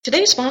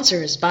Today's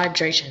sponsor is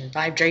Vibration.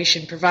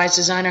 Vibration provides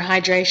designer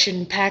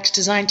hydration packs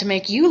designed to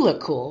make you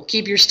look cool,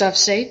 keep your stuff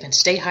safe, and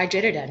stay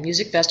hydrated at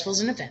music festivals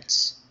and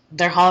events.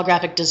 Their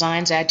holographic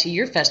designs add to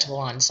your festival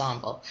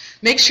ensemble.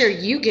 Make sure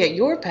you get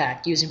your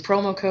pack using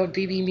promo code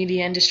BB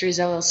Media Industries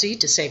LLC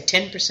to save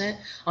 10%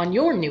 on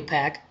your new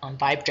pack on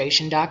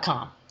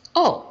Vibration.com.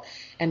 Oh,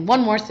 and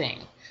one more thing.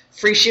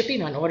 Free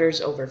shipping on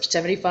orders over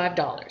 $75.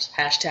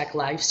 Hashtag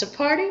life's a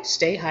party.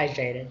 Stay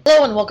hydrated.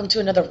 Hello and welcome to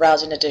another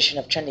rousing edition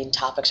of Trending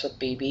Topics with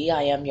BB.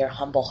 I am your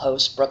humble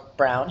host, Brooke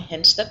Brown,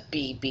 hence the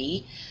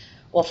BB.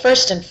 Well,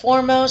 first and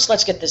foremost,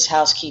 let's get this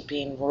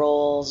housekeeping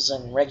rules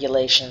and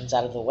regulations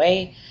out of the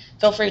way.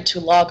 Feel free to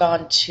log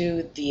on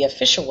to the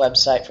official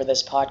website for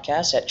this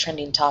podcast at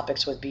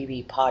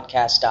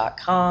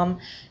trendingtopicswithbbpodcast.com.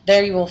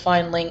 There you will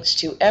find links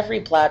to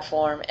every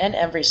platform and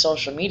every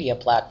social media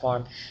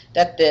platform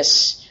that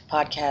this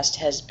podcast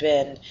has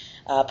been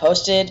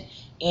posted.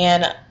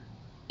 And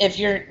if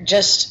you're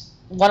just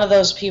one of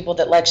those people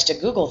that likes to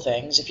Google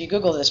things, if you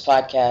Google this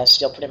podcast,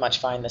 you'll pretty much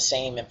find the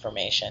same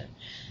information.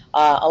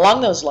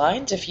 Along those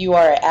lines, if you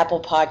are an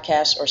Apple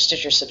Podcast or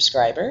Stitcher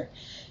subscriber,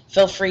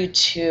 feel free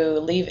to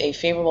leave a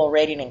favorable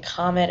rating and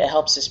comment. It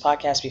helps this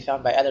podcast be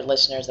found by other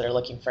listeners that are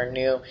looking for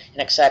new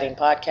and exciting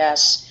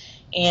podcasts.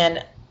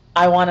 And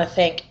I want to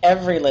thank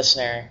every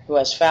listener who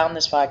has found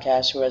this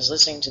podcast, who is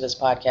listening to this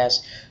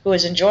podcast, who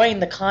is enjoying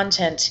the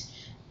content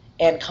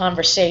and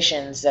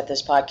conversations that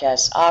this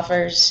podcast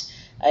offers.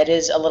 It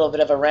is a little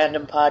bit of a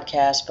random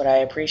podcast, but I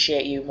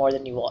appreciate you more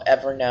than you will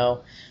ever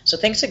know. So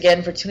thanks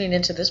again for tuning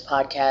into this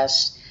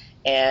podcast.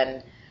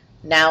 And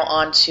now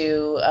on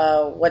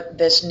to what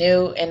this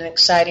new and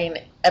exciting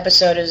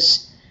episode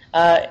is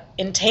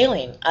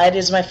entailing. It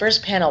is my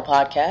first panel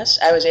podcast.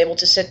 I was able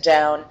to sit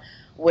down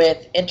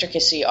with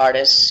Intricacy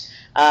artists.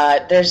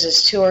 There's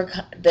this tour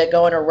that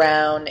going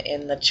around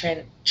in the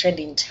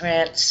trending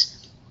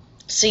trance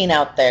scene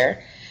out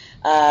there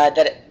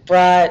that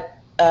brought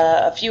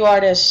a few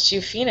artists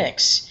to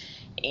Phoenix,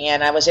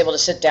 and I was able to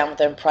sit down with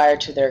them prior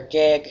to their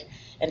gig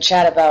and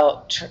chat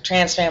about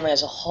trance family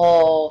as a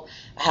whole,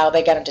 how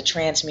they got into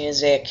trance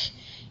music,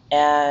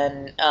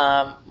 and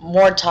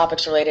more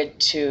topics related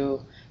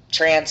to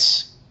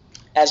trance,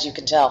 as you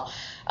can tell.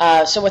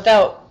 So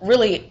without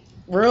really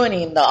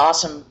ruining the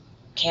awesome,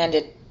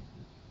 candid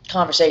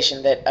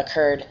conversation that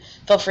occurred,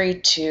 feel free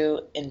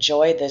to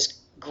enjoy this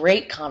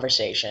great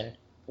conversation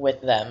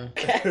with them.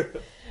 Okay.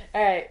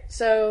 All right.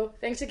 So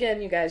thanks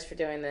again, you guys, for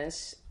doing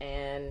this,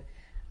 and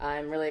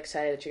I'm really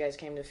excited that you guys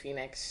came to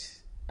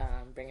Phoenix,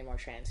 bringing more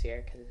trance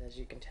here, because as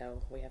you can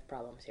tell, we have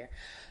problems here.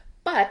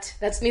 But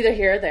that's neither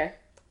here or there.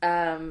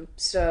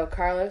 So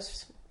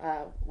Carlos,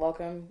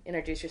 welcome.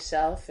 Introduce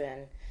yourself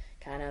and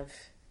kind of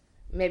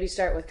maybe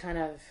start with kind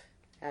of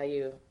how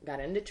you got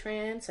into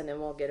trance, and then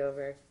we'll get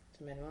over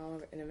to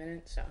Manuel in a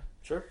minute. So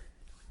sure.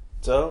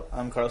 So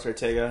I'm Carlos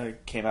Ortega. I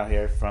came out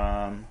here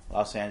from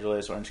Los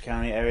Angeles, Orange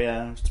County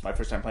area. It's my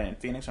first time playing in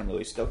Phoenix. I'm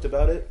really stoked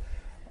about it.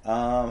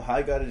 How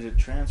I got into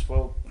trance?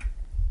 Well,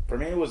 for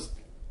me, I was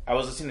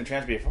listening to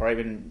trance before I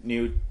even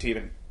knew to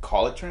even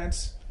call it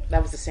trance.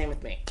 That was the same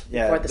with me.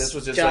 Yeah, this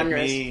was just genres.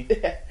 Like me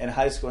in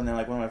high school, and then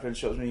like one of my friends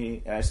shows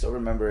me, and I still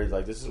remember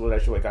like this is what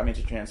actually got me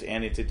into trance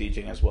and into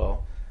DJing as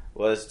well.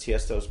 Was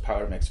Tiesto's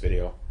Power Mix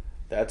video.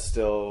 That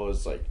still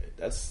was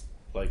that's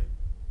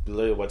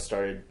literally what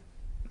started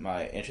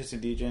my interest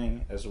in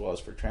DJing as well as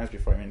for trance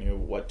before I even knew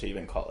what to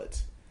even call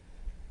it.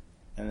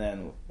 And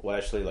then what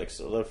actually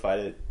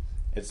solidified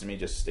it's me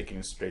just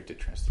sticking straight to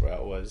trance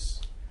throughout was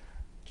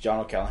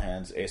John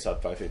O'Callaghan's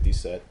ASOP 550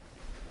 set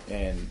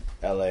in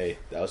LA.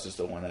 That was just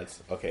the one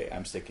that's okay,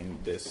 I'm sticking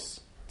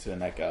this to the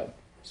neck out.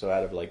 So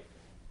out of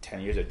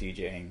 10 years of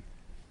DJing,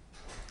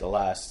 the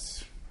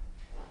last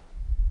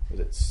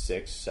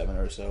 6, 7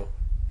 or so,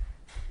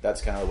 that's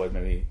kind of what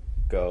made me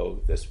go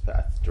this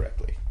path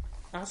directly.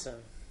 Awesome.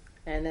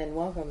 And then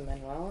welcome,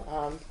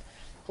 Manuel.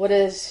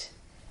 Introduce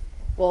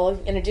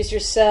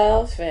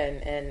yourself,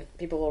 and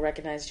people will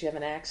recognize that you have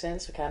an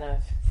accent, so kind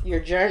of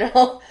your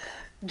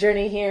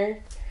journey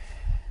here.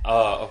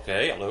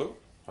 Okay, hello.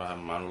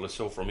 I'm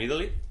Manuel from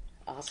Italy.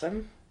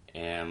 Awesome.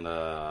 And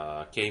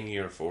came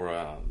here for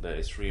the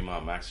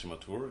Extrema Maxima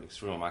tour.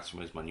 Extrema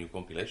Maxima is my new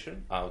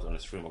compilation out on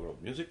Extrema Group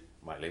Music,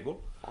 my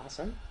label.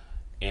 Awesome.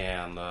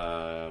 And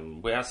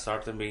I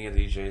started being a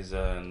DJ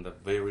in the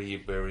very,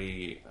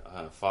 very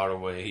far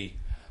away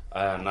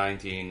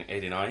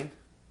 1989.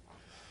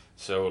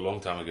 So a long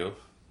time ago.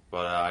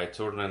 But I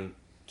turned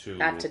into...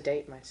 Not to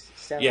date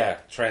myself. Yeah,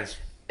 trance.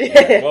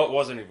 Yeah,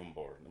 wasn't even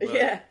born. But,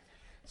 yeah.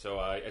 So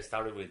I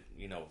started with,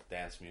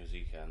 dance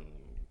music and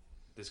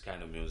this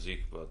kind of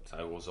music, but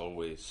I was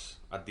always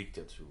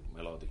addicted to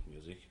melodic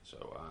music.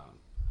 So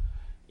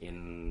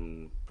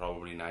in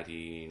probably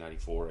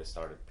 1994, I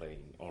started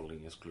playing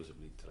only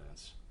exclusively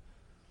trance.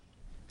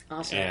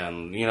 Awesome.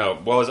 And I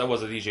was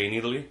a DJ in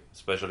Italy,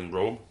 especially in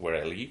Rome, where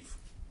I live.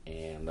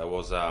 And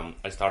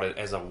I started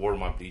as a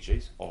warm-up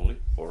DJ only.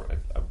 I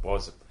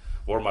was a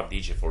warm-up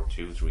DJ for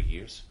 2-3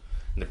 years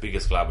in the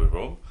biggest club in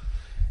Rome.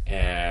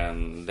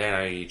 And then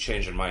I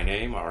changed my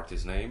name,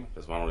 artist name,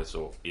 because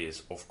Manuel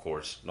is of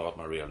course not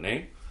my real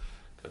name.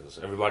 Because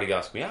everybody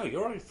asks me, "Oh,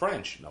 you're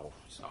French?" No,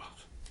 it's not.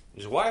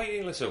 It's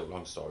why? Let's say a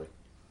long story.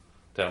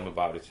 Tell me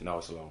about it. No,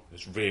 it's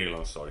a really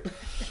long story.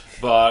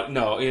 But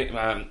no,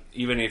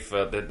 even if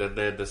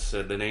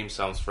the name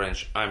sounds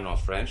French, I'm not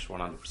French,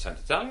 100%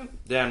 Italian.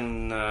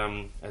 Then,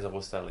 as I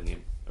was telling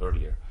you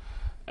earlier,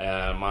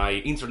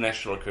 my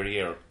international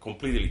career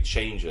completely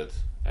changed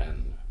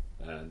and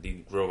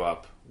did grow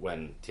up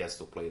when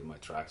Tiesto played my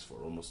tracks for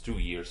almost 2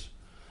 years,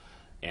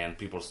 and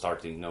people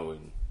started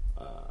knowing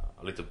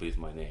a little bit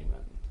my name,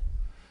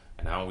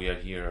 and now we are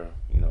here,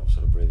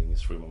 celebrating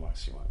Estrema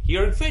Maxima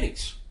here in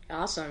Phoenix.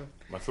 Awesome.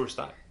 My first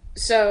time.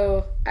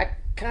 So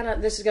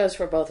this goes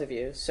for both of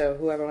you. So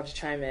whoever wants to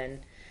chime in,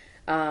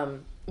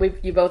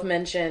 you both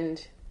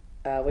mentioned,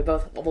 we've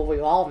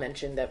all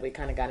mentioned that we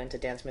kind of got into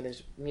dance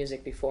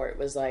music before it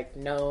was like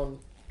known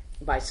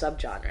by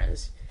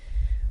subgenres.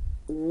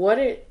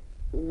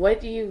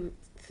 What do you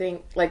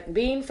think? Like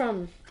being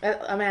from, I'm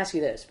gonna ask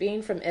you this: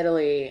 being from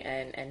Italy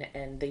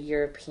and the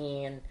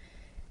European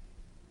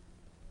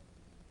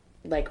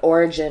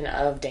origin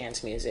of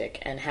dance music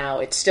and how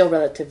it's still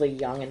relatively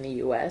young in the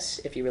U.S.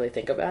 if you really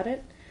think about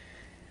it.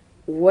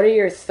 What are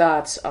your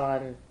thoughts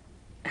on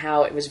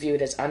how it was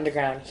viewed as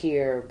underground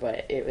here,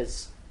 but it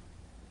was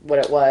what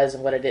it was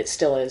and what it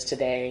still is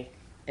today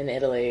in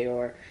Italy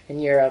or in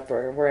Europe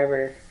or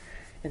wherever?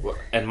 Well,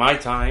 at my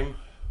time,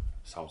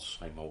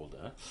 I'm old,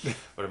 huh?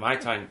 But at my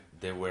time,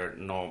 there were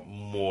no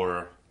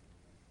more,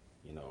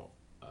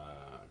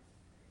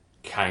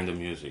 kind of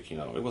music.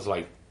 It was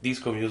like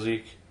disco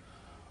music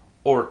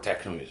or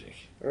techno music.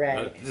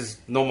 Right. There's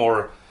no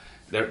more.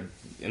 There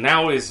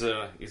now is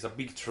a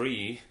big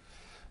tree.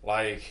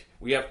 Like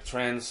we have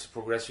trance,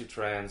 progressive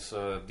trance,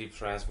 deep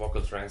trance,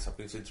 vocal trance,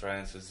 uplifting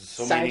trance. There's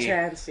so many.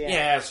 Trance, yeah.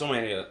 Yeah, so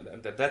many.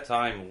 At that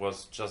time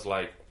was just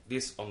like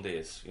this on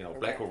this,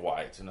 black or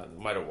white, no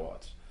matter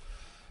what.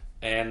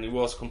 And it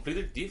was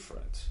completely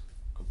different.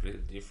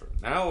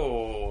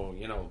 Now,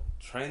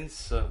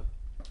 trance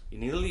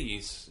in Italy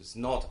is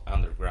not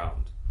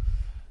underground.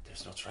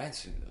 There's no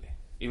trance in Italy.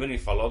 Even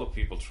if a lot of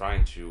people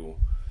trying to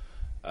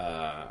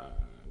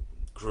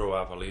grow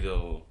up a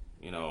little,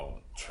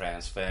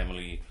 trans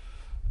family,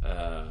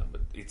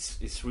 but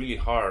it's really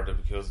hard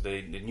because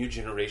the new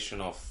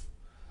generation of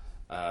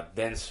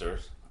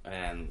dancers,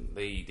 and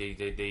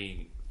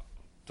they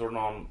turn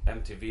on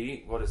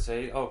MTV, what they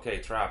say, okay,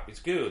 trap, it's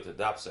good,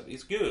 dubstep,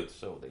 it's good,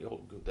 so they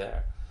all go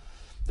there.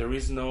 There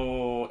is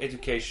no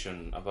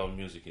education about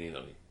music in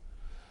Italy.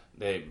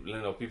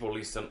 People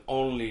listen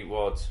only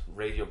what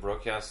radio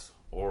broadcasts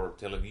or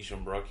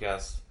television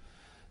broadcasts.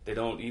 They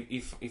don't.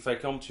 If I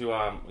come to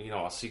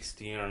a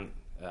 16,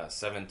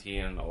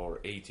 17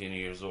 or 18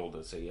 years old,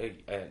 they say,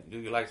 "Hey, do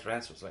you like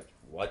trance?" It's like,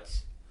 what?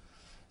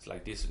 It's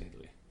like this in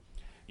Italy.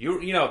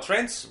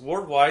 Trance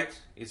worldwide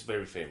is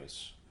very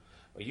famous,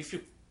 but if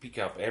you pick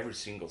up every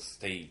single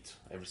state,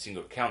 every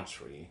single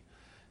country,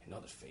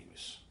 not as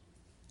famous.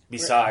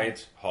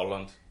 Besides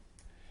Holland,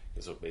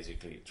 so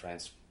basically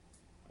trance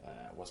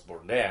was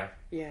born there.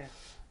 Yeah.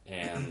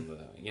 And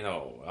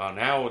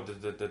now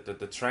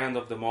the trend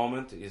of the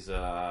moment is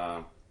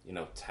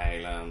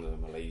Thailand,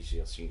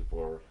 Malaysia,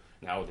 Singapore.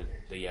 Now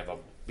they have a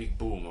big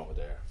boom over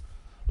there,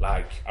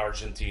 like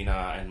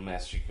Argentina and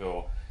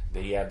Mexico.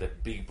 They had a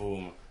big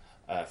boom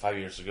 5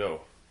 years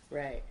ago.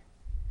 Right.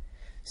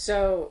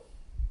 So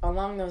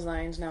along those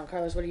lines, now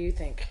Carlos, what do you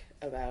think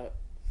about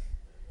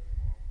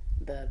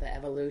the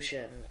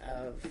evolution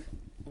of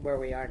where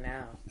we are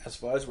now? As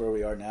far as where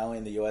we are now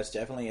in the U.S.,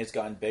 definitely it's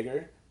gotten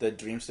bigger. The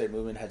Dream State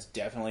movement has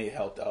definitely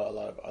helped out a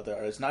lot of other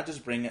artists. Not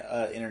just bring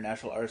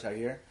international artists out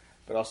here,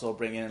 but also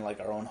bring in like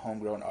our own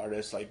homegrown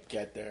artists,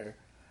 get their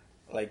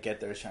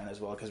shine as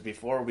well. Because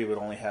before we would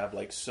only have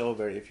so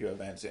very few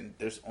events, and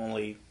there's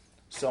only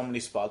so many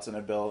spots on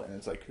a bill, and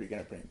it's like, who are you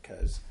gonna bring?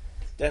 Because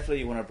definitely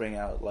you want to bring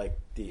out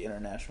the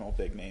international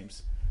big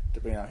names to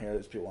bring out here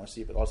that people want to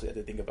see, but also you have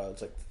to think about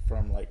it's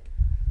from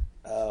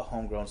a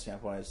homegrown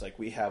standpoint. It's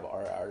we have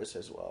our artists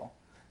as well.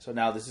 So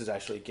now this is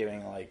actually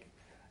giving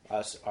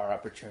us our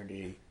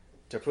opportunity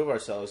to prove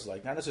ourselves,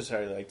 not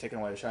necessarily taking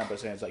away the shine, but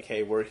saying it's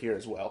hey, we're here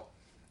as well.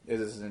 This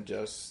isn't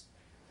just.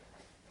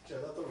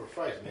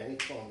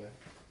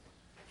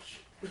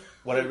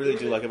 What I really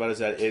do like about it is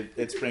that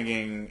it's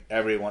bringing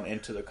everyone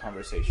into the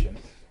conversation.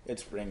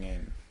 It's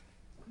bringing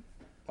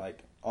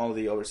all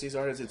the overseas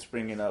artists. It's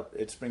bringing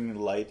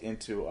light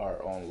into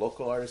our own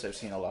local artists. I've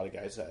seen a lot of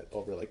guys that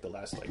over the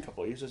last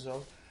couple of years or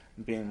so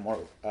being more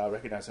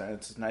recognized, and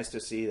it's nice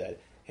to see that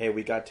hey,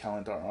 we got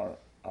talent on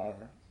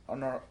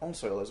our own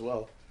soil as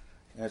well.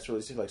 And it's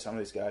really see some of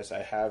these guys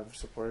I have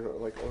supported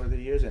over the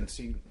years, and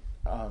see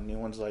new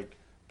ones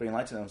bringing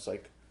light to them. It's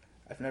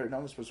I've never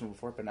known this person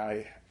before, but now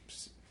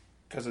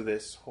because of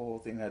this whole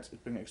thing that's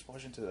bringing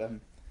exposure to them,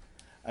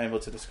 I'm able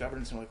to discover it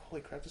and say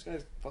holy crap, this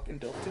guy's fucking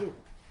dope too.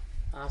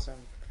 Awesome.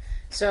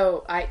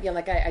 So I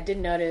did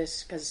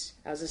notice, because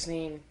I was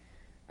listening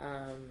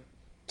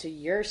to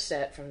your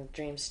set from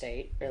Dream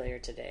State earlier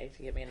today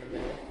to get me in the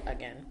mood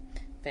again,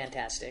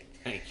 fantastic.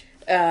 Thank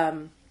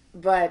you.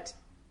 But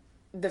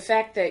the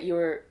fact that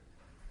you're,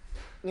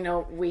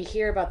 we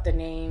hear about the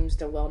names,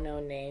 the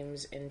well-known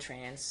names in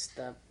trance,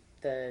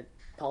 the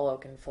Paul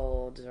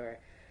Oakenfolds or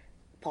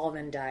Paul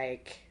Van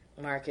Dyke,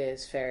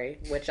 Marcus Ferry,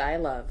 which I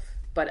love.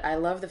 But I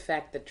love the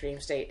fact that Dream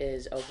State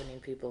is opening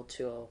people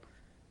to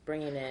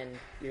bringing in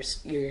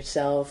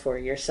yourself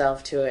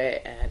to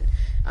it.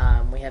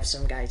 And we have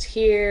some guys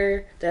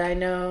here that I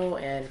know,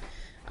 and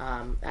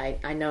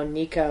I know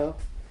Nico.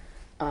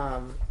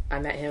 I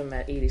met him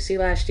at EDC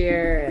last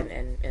year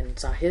and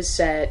saw his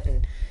set,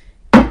 and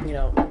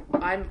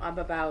I'm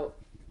about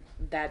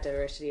that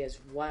diversity as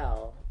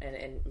well,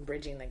 and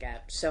bridging the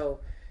gap. So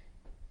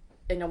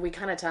we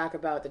kind of talk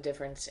about the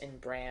difference in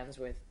brands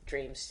with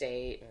Dream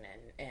State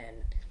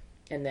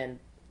and then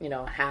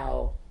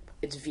how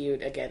it's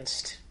viewed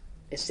against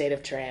a state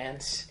of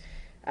trance.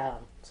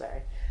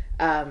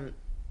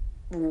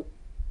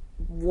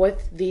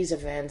 With these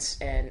events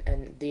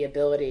and the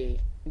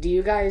ability, do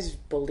you guys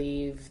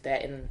believe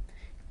that in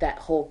that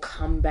whole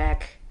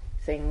comeback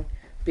thing?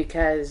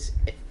 Because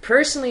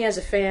personally, as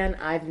a fan,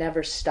 I've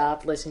never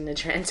stopped listening to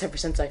trance ever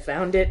since I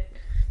found it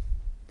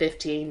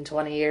 15,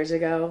 20 years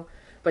ago.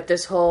 But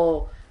this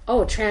whole,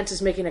 trance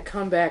is making a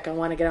comeback, I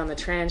want to get on the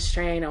trance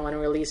train, I want to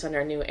release under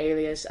a new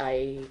alias,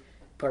 i.e.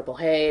 Purple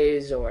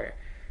Haze or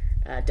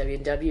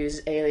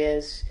W&W's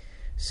alias.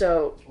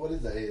 So what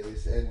is the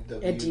alias?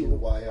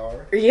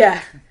 NWYR?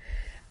 Yeah.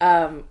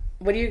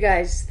 What do you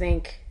guys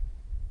think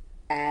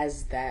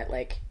as that,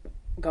 like,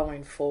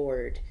 going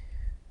forward?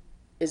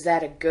 Is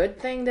that a good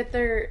thing that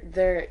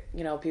they're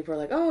people are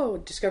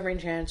like, discovering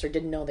trance or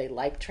didn't know they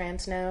like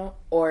trance now?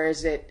 Or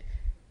is it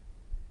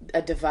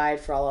a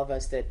divide for all of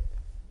us that,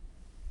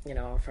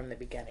 from the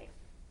beginning?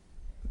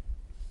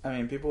 I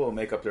mean, people will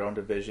make up their own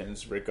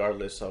divisions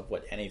regardless of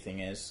what anything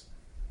is.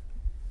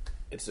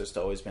 It's just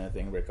always been a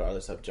thing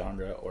regardless of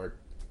genre or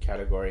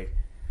category.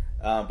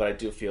 But I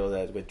do feel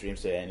that with Dream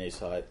State and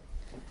ASOT,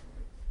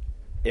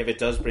 if it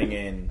does bring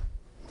in,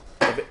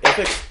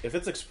 if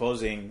it's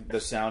exposing the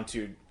sound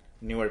to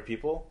newer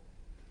people,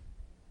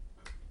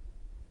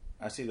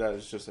 I see that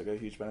as just like a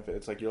huge benefit.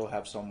 It's like you'll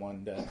have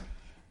someone that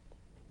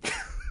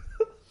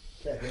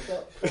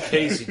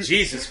Casey,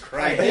 Jesus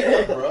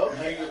Christ. Bro.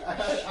 I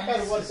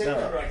had one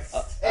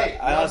hiccup. Hey,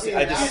 I honestly,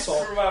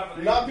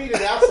 You're not being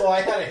an asshole.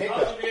 I had a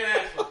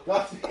hiccup.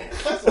 Not being an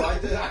asshole. I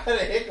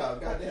had a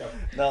hiccup. Goddamn.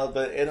 No,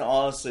 but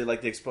honestly,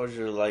 like the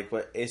exposure, like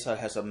what ASOT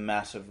has a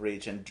massive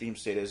reach, and Dream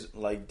State is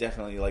like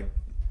definitely like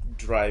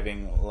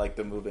driving like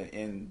the movement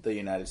in the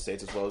United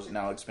States as well as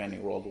now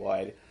expanding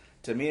worldwide.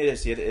 To me,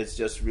 it's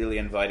just really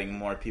inviting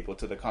more people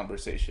to the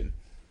conversation.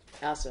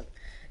 Awesome.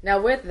 Now,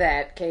 with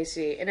that,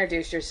 Casey,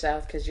 introduce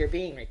yourself because you're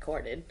being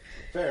recorded.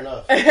 Fair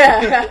enough.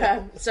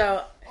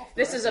 So,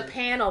 this is a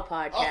panel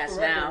podcast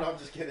now. No, I'm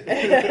just kidding.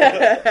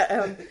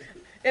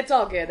 It's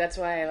all good. That's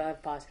why I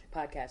love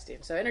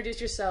podcasting. So,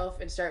 introduce yourself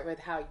and start with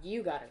how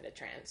you got into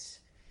trance.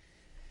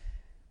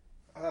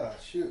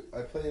 Shoot.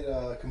 I played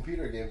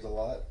computer games a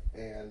lot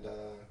and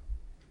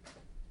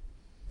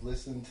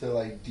listened to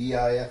like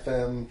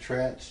DIFM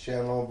trance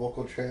channel,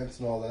 vocal trance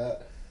and all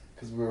that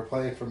because we were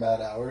playing for mad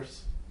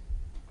hours.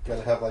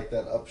 Gotta have like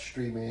that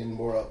upstreaming,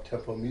 more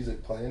up-tempo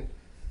music playing,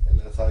 and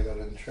that's how I got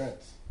into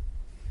trance.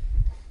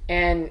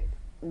 And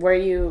were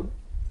you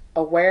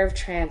aware of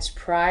trance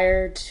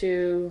prior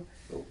to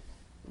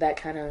that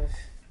kind of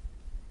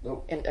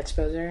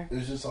exposure? I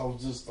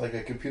was just like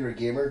a computer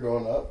gamer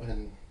growing up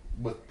and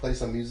would play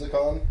some music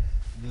on.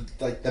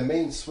 The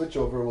main switch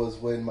over was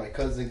when my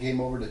cousin came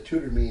over to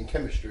tutor me in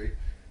chemistry.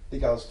 I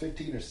think I was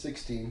 15 or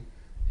 16.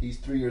 He's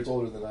 3 years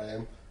older than I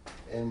am.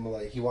 And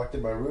like he walked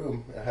in my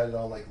room and I had it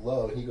on like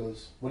low and he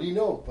goes, "What do you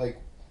know? Like,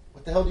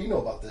 what the hell do you know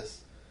about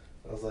this?"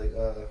 I was like,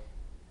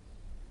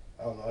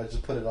 I don't know. I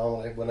just put it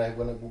on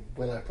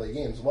when I play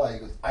games. Why? He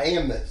goes, "I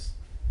am this."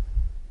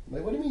 I'm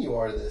like, "What do you mean you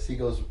are this?" He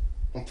goes,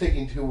 I'm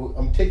taking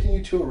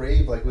you to a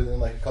rave like within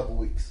like a couple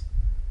weeks,"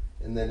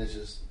 and then it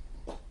just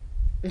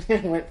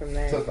went from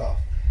there. Took off.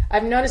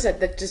 I've noticed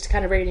that just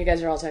kind of bringing you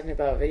guys are all talking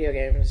about video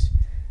games.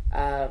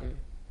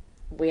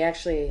 We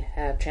actually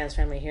have Trance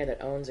Family here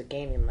that owns a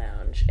gaming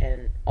lounge,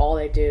 and all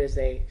they do is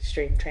they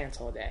stream trance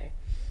all day.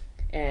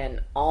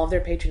 And all of their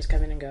patrons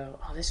come in and go,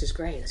 "Oh, this is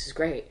great, this is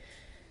great."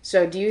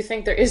 So do you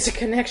think there is a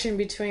connection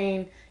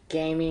between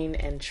gaming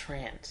and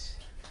trance?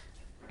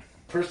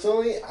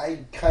 Personally,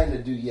 I kind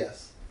of do,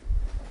 yes.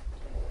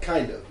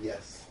 Kind of,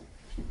 yes.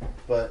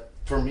 But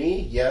for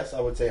me, yes,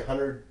 I would say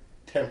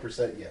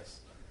 110%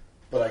 yes.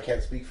 But I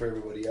can't speak for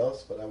everybody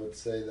else, but I would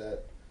say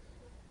that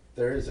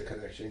there is a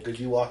connection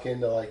because you walk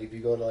into like if you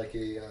go to like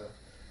a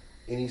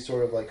any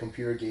sort of like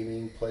computer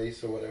gaming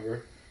place or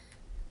whatever,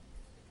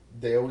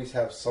 they always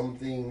have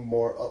something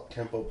more up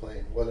tempo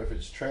playing. Whether if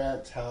it's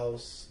trance,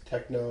 house,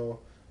 techno,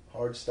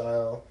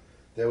 hardstyle,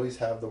 they always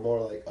have the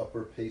more like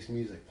upper pace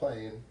music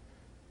playing,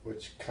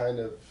 which kind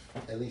of,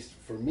 at least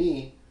for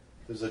me,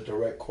 there's a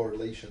direct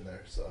correlation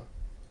there. So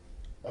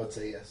I would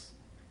say yes.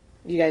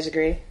 You guys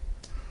agree?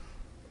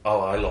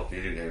 Oh, I love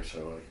video games,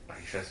 so I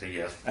should say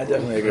yes. I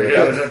definitely agree.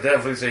 I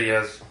definitely say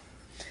yes.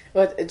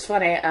 Well, it's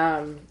funny.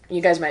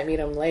 You guys might meet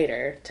him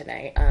later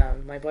tonight.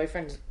 My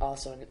boyfriend's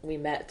also, we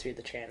met through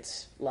the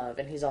Trance Love,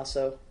 and he's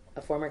also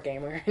a former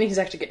gamer, and he's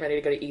actually getting ready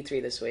to go to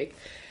E3 this week.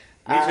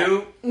 Me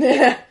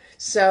too.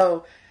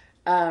 So,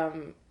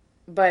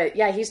 but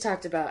yeah, he's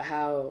talked about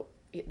how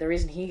the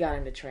reason he got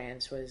into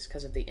trance was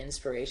because of the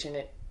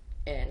inspiration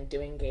in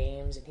doing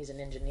games, and he's an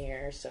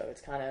engineer, so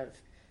it's kind of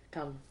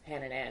come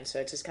hand in hand. So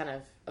it's just kind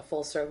of a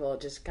full circle.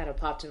 It just kind of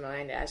popped in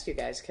mind to ask you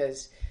guys,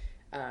 because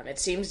it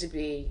seems to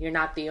be you're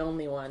not the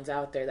only ones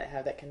out there that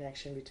have that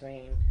connection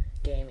between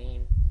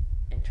gaming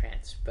and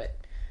trance. But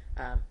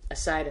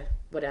aside,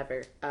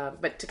 whatever.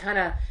 But to kind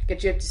of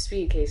get you up to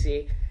speed,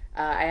 Casey,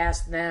 I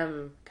asked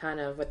them kind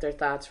of what their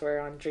thoughts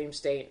were on Dream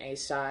State and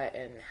ASOT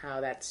and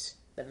how that's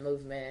the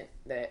movement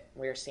that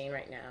we're seeing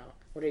right now.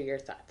 What are your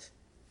thoughts?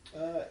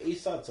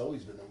 ASOT's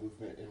always been a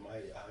movement in my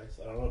eyes.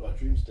 I don't know about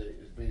Dream State.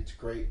 It's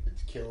great.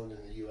 It's killing in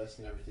the U.S.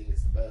 and everything.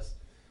 It's the best.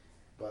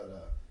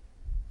 But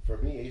for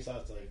me,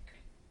 ASOT's like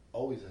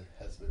always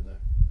has been there.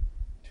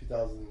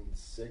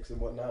 2006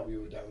 and whatnot, we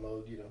would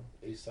download,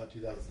 ASOT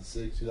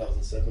 2006,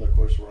 2007. Of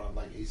course, we're on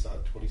like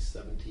ASOT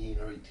 2017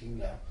 or 18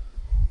 now.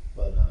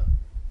 But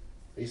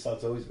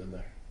ASOT's always been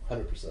there,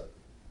 100%.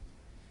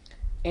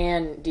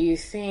 And do you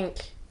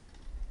think,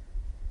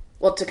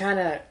 well, to kind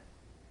of,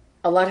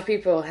 a lot of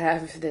people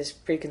have this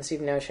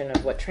preconceived notion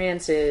of what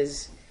trance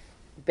is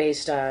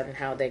based on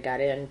how they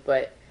got in,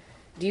 but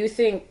do you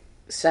think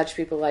such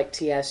people like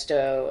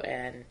Tiesto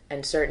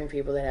and certain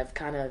people that have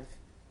kind of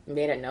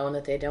made it known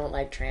that they don't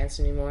like trance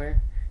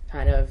anymore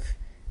kind of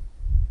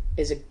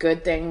is a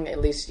good thing, at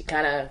least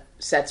kind of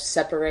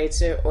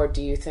separates it, or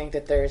do you think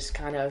that there's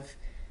kind of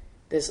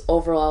this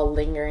overall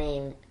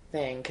lingering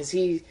thing? Because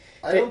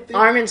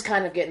Armin's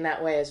kind of getting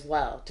that way as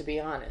well, to be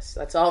honest.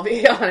 Let's all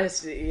be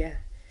honest. Yeah.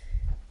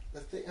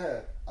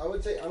 I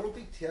would say I don't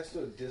think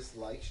Tiesto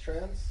dislikes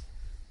trance.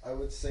 I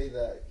would say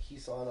that he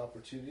saw an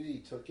opportunity, he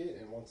took it,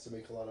 and wants to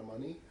make a lot of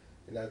money.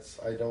 And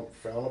I don't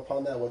frown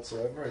upon that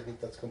whatsoever. I think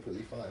that's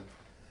completely fine.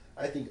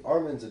 I think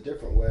Armin's a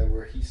different way,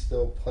 where he's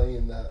still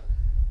playing that,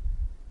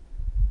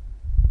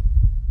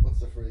 what's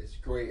the phrase,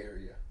 gray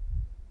area.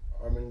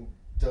 Armin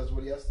does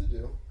what he has to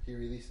do. He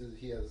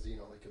has,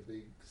 like a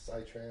big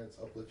side trance,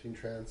 uplifting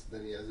trance,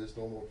 then he has this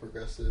normal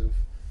progressive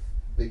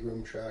big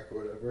room track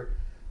or whatever.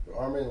 But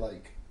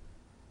Armin,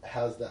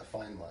 has that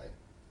fine line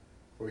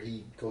where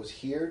he goes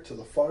here to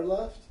the far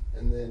left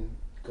and then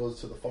goes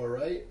to the far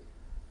right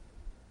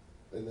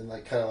and then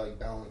kind of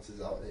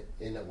balances out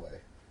in a way.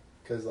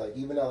 Because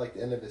even at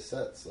the end of his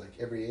sets,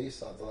 every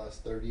ASOT, the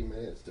last 30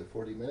 minutes to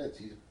 40 minutes,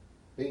 he's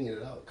banging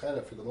it out kind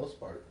of for the most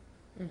part.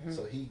 Mm-hmm.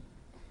 So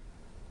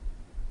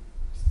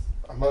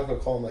I'm not going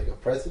to call him a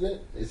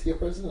president. Is he a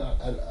president?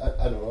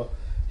 I don't know.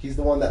 He's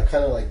the one that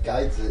kind of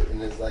guides it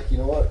and is you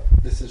know what?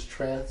 This is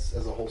trance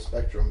as a whole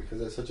spectrum,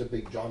 because it's such a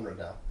big genre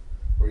now,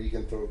 where you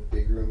can throw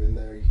big room in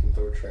there, you can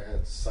throw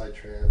trance, side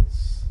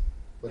trance,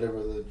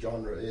 whatever the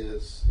genre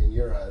is in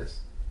your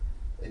eyes,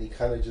 and he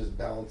kind of just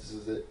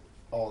balances it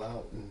all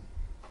out and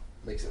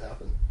makes it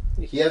happen.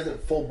 He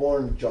hasn't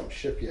full-born jumped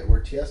ship yet, where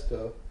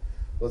Tiesto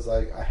was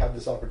I have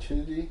this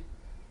opportunity,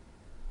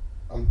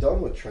 I'm done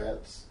with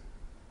trance.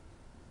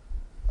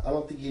 I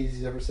don't think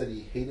he's ever said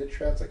he hated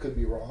trance. I could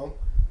be wrong.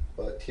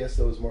 But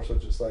Tiesto is more so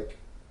just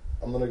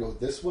I'm going to go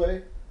this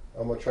way.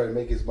 I'm going to try to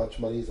make as much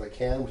money as I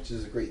can, which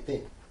is a great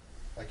thing.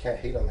 I can't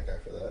hate on the guy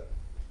for that.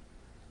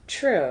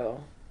 True.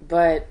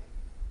 But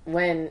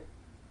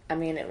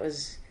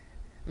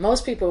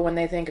most people, when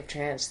they think of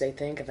trance, they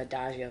think of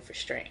Adagio for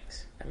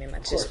strings.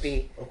 Let's just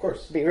be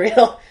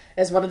real.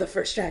 As one of the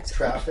first tracks.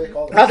 Traffic,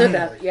 all that.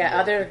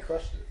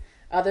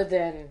 Other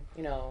than,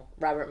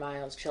 Robert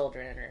Miles'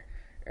 Children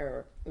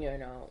or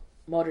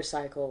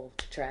motorcycle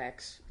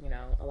tracks,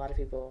 a lot of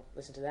people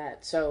listen to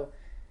that. So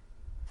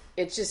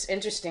it's just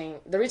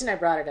interesting. The reason I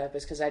brought it up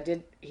is because I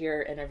did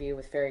hear an interview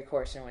with Ferry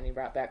Corsten when he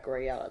brought back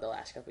Goriella the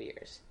last couple of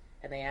years.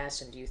 And they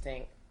asked him, do you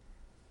think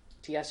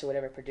Tiesto would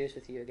ever produce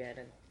with you again?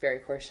 And Ferry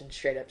Corsten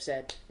straight up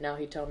said, no,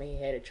 he told me he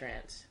hated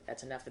trance.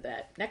 That's enough of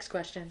that. Next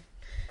question.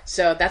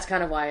 So that's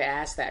kind of why I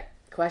asked that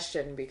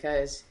question,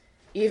 because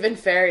even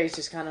Ferry's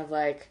just kind of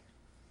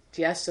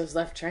Tiesto's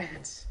left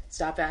trance.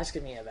 Stop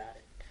asking me about it.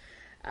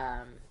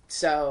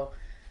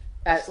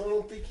 I still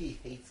don't think he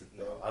hates it,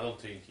 though. I don't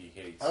think he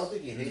hates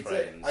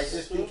it. I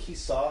just think he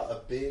saw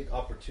a big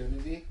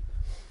opportunity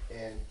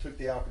and took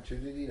the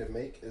opportunity to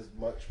make as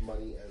much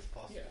money as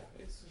possible.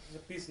 Yeah, it's a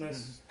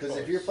business. Because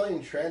if you're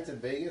playing trance in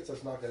Vegas,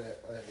 it's not gonna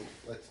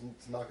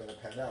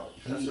pan out.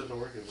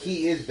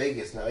 He is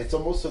Vegas now. It's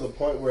almost to the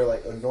point where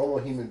a normal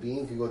human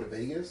being could go to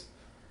Vegas,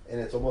 and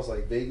it's almost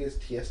like Vegas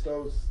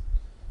Tiesto's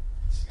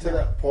to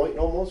that point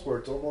almost where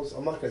it's almost.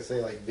 I'm not gonna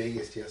say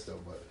Vegas Tiesto,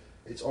 but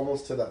it's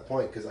almost to that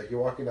point, because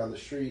you're walking down the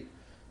street,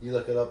 you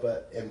look it up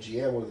at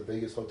MGM, one of the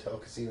biggest hotel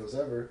casinos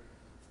ever,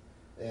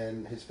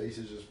 and his face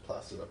is just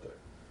plastered up there.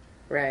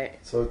 Right.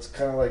 So it's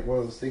kind of one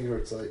of those things where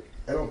it's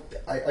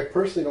I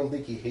personally don't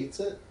think he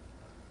hates it.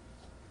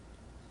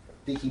 I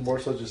think he more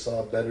so just saw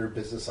a better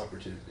business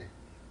opportunity.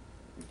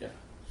 Yeah,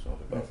 it's all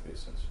about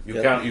business.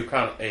 You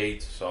can't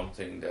hate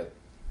something that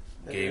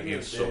gave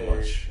you so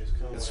much.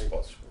 It's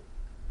possible.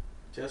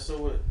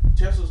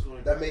 Tiesto's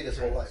going. That made his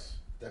whole life.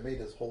 That made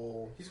his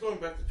whole. He's going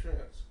back to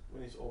trance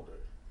when he's older.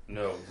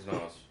 No, he's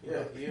not.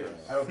 Yeah, he is.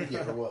 I don't think he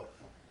ever will.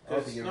 I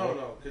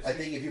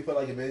think if you put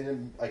like a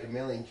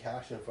million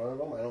cash in front of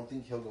him, I don't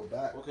think he'll go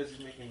back. Well, because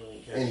he's making $1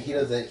 million cash. And he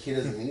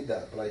doesn't need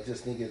that. But I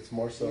just think it's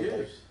more so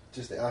like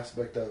just the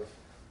aspect of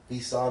he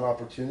saw an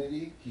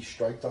opportunity, he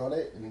striked on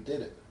it, and he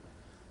did it.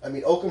 I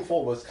mean,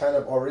 Oakenfold was kind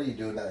of already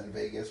doing that in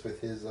Vegas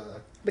with his.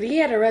 But he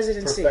had a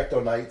residency.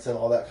 Perfecto nights and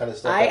all that kind of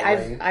stuff.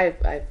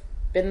 I've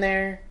been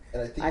there.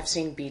 And I think I've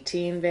seen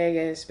BT in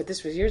Vegas, but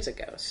this was years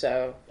ago.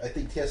 So I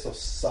think Tiesto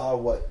saw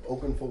what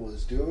Oakenfold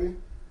was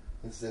doing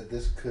and said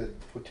this could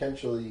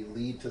potentially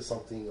lead to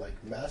something like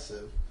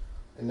massive.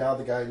 And now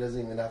the guy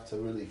doesn't even have to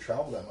really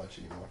travel that much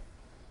anymore.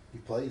 He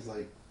plays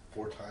like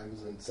 4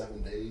 times in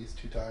 7 days,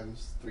 2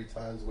 times, 3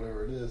 times,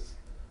 whatever it is,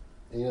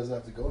 and he doesn't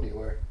have to go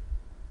anywhere.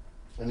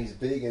 And he's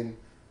big in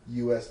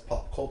U.S.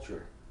 pop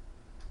culture.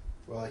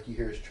 Well, like you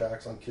hear his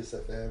tracks on Kiss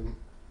FM.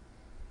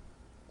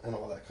 And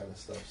all that kind of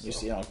stuff. You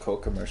see it on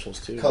Coke commercials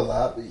too. He's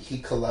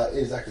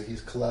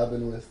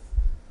collabing with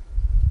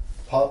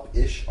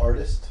pop-ish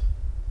artist.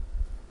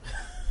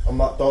 I'm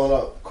not throwing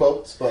up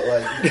quotes, but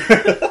like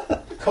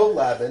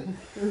collabing.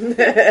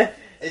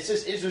 It's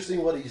just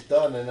interesting what he's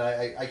done, and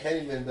I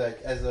can't even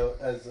like as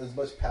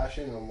much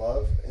passion and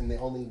love. And the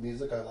only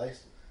music I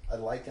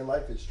like in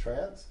life is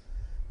trance.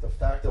 The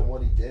fact of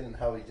what he did and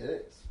how he did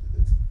it,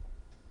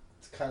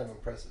 it's kind of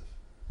impressive.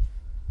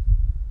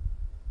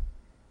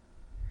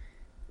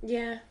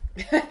 Yeah,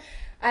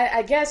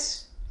 I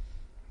guess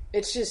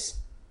it's just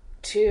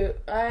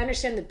I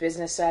understand the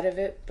business side of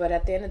it, but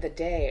at the end of the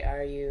day,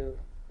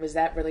 was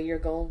that really your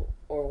goal,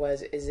 or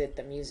is it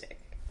the music?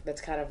 That's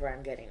kind of where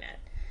I'm getting at.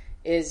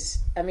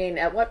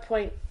 At what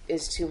point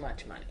is too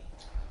much money?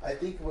 I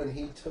think when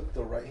he took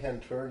the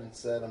right-hand turn and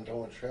said, I'm done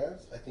with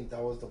trance, I think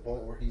that was the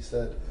point where he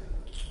said,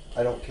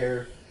 I don't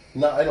care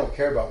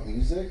about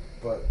music,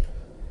 but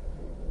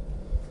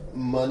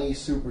money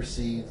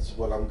supersedes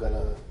what I'm going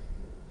to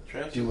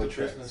do a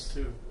business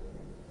too.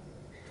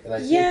 And I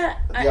think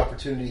the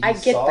opportunity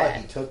he saw,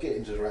 he took it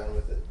and just ran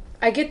with it.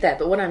 I get that,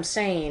 but what I'm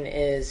saying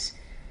is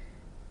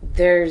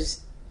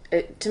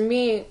to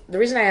me, the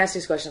reason I ask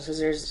these questions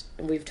is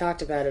we've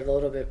talked about it a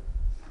little bit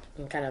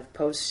in kind of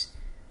post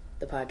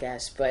the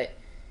podcast, but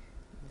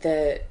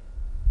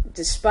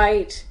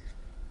despite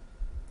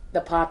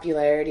the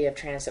popularity of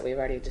trance that we've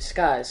already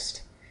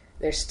discussed,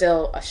 there's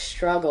still a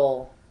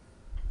struggle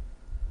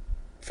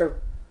for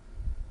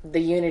the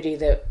unity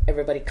that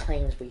everybody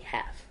claims we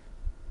have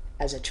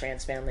as a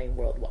trans family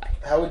worldwide.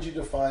 How would you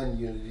define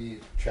unity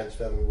trans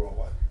family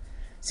worldwide?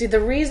 See, the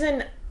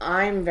reason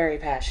I'm very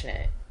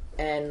passionate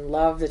and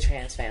love the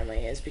trans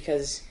family is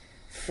because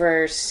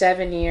for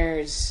 7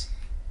 years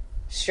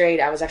straight,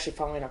 I was actually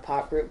following a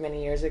pop group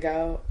many years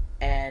ago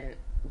and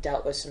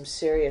dealt with some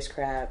serious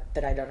crap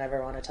that I don't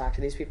ever want to talk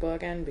to these people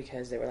again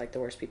because they were like the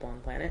worst people on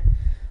the planet.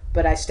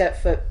 But I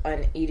stepped foot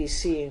on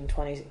EDC in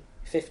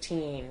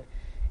 2015,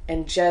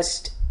 and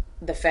just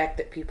the fact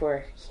that people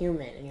are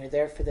human and you're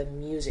there for the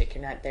music,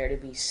 you're not there to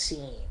be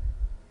seen,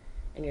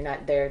 and you're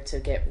not there to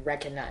get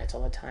recognized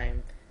all the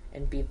time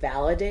and be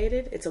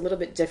validated. It's a little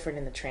bit different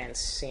in the trance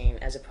scene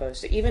as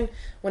opposed to even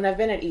when I've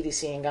been at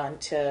EDC and gone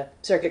to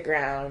Circuit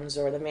Grounds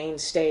or the main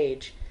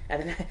stage,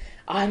 and then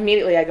I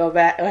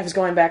was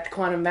going back to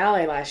Quantum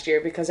Ballet last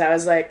year because I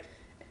was like,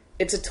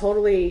 it's a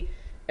totally,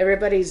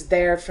 everybody's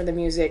there for the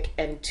music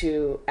and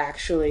to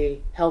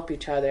actually help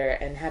each other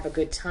and have a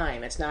good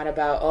time. It's not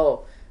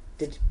about,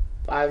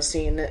 I was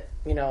seeing that,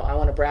 I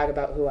want to brag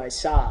about who I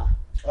saw.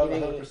 I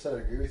 100%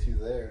 agree with you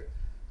there.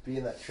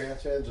 Being that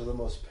trance fans are the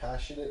most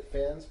passionate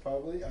fans,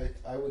 probably,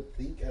 I would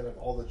think, out of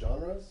all the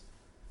genres.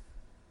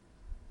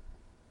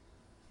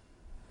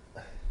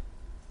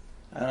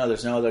 I don't know,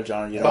 there's no other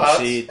genre. You don't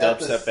see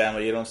dubstep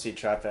family, you don't see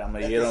trap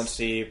family, you don't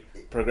see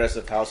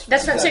progressive house family.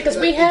 That's what I'm saying, because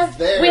we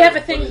have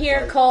a thing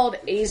here called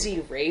AZ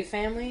Rave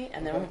Family,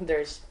 and then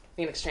there's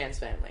Phoenix Trans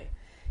Family.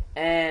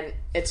 And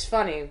it's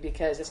funny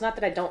because it's not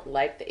that I don't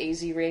like the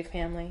AZ Rave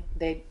Family.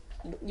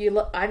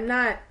 I'm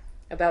not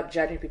about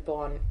judging people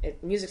on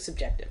it. Music's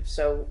subjective,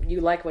 so you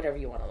like whatever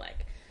you want to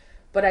like.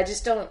 But I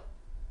just don't.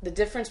 The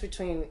difference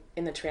between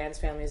in the trans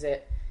family is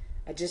that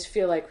I just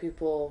feel like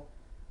people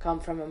come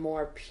from a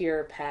more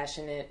pure,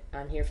 passionate,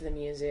 I'm here for the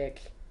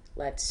music,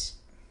 let's,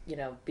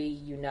 be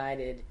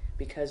united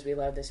because we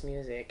love this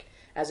music,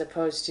 as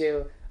opposed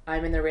to,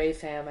 I'm in the rave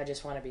fam, I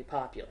just want to be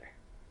popular.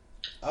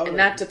 And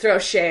not to throw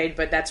shade,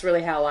 but that's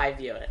really how I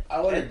view it.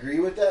 I would agree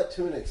with that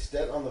to an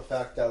extent on the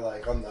fact that,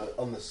 like,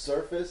 on the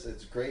surface,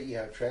 it's great you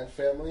have trans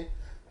family,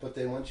 but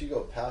then once you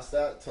go past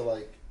that to,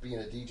 like, being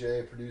a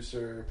DJ,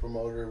 producer,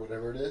 promoter,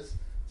 whatever it is,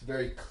 it's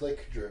very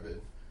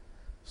clique-driven.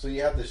 So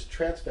you have this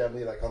trans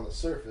family, like, on the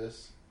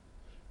surface,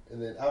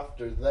 and then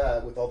after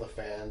that, with all the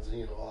fans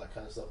and, all that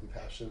kind of stuff and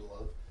passion and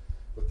love,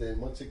 but then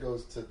once it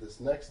goes to this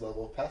next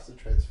level, past the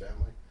trans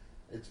family,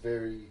 it's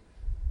very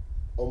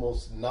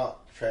almost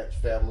not trans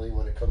family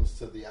when it comes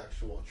to the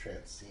actual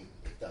trans scene,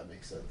 if that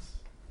makes sense.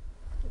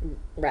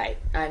 Right.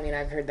 I mean,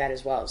 I've heard that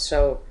as well.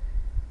 So,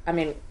 I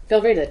mean,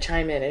 feel free to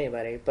chime in,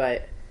 anybody,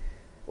 but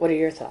what are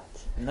your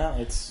thoughts?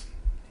 No,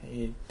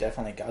 you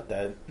definitely got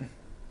that.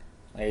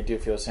 I do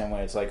feel the same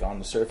way. It's like on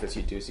the surface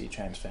you do see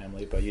trans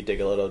family, but you dig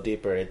a little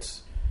deeper,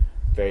 it's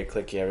very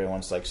cliquey.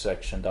 Everyone's like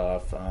sectioned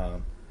off.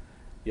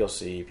 You'll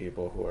see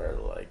people who are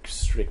like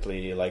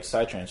strictly like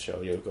side trans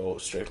show. You'll go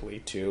strictly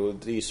to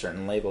these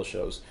certain label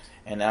shows,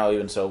 and now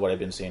even so, what I've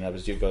been seeing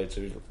is you go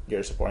to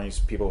you're supporting these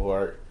people who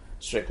are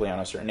strictly on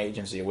a certain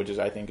agency, which is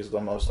I think is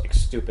the most like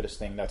stupidest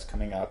thing that's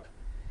coming up.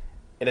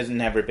 It has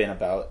never been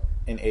about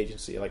an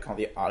agency like on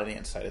the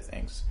audience side of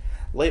things.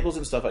 Labels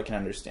and stuff I can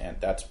understand.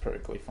 That's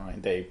perfectly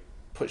fine. They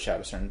push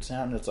out a certain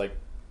sound. It's like,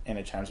 and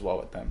it chimes well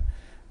with them.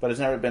 But it's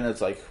never been.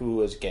 It's like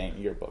who is getting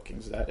your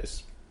bookings. That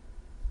is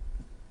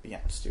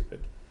beyond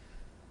stupid.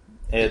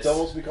 It's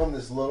almost become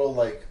this little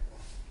like,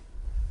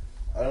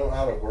 I don't know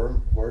how to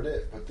word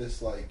it, but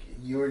this like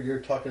you're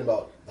talking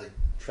about like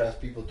trans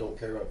people don't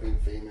care about being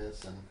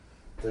famous and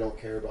they don't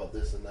care about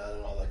this and that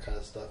and all that kind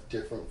of stuff.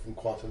 Different from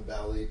Quantum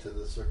Valley to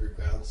the circuit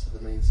grounds to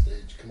the main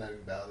stage,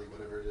 Kinetic Valley,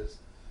 whatever it is.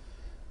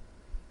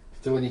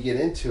 So when you get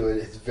into it,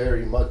 it's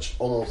very much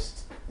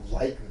almost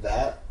like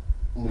that.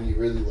 When you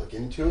really look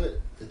into it,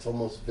 it's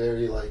almost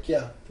very like,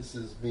 yeah, this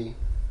is me.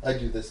 I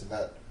do this and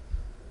that.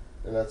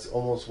 And that's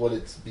almost what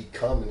it's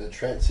become in the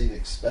trance scene,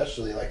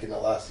 especially like in the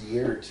last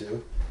year or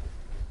two.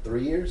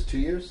 3 years, 2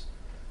 years?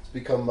 It's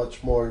become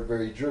much more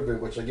very driven,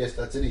 which I guess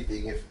that's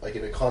anything. If like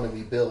an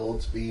economy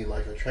builds, being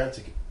like a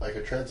trance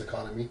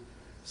economy,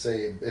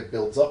 say it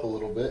builds up a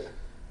little bit,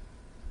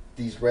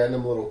 these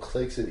random little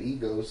cliques and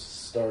egos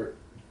start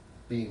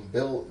being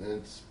built, and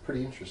it's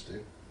pretty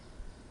interesting.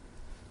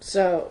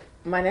 So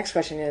my next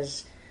question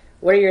is,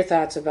 what are your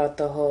thoughts about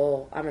the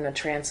whole I'm a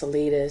trans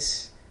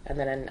elitist and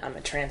then I'm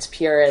a trans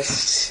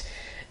purist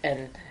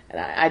and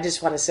I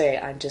just want to say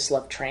I just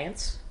love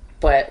trans,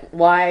 but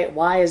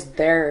why is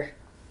there,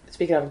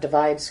 speaking of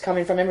divides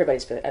coming from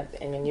everybody's, but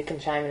I mean you can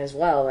chime in as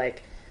well,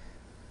 like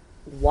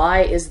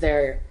why is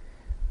there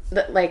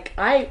like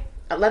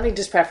let me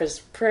just preface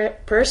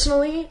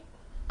personally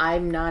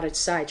I'm not a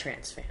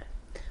psytrance fan,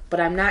 but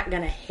I'm not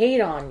gonna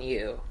hate on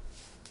you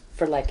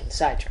for liking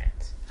psytrance.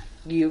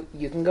 You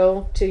can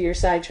go to your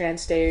psytrance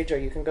stage, or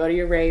you can go to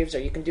your raves, or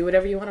you can do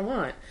whatever you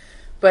want.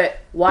 But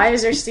why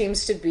is there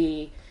seems to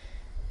be,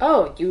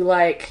 oh, you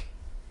like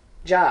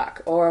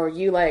Jock, or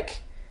you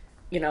like,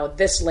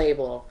 this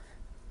label,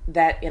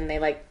 that, and they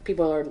like,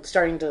 people are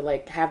starting to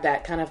like have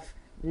that kind of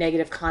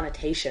negative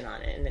connotation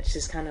on it, and it's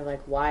just kind of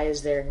like, why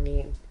is there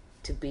need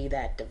to be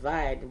that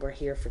divide? We're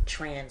here for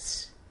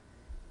trance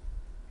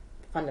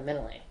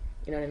fundamentally.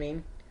 You know what I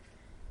mean?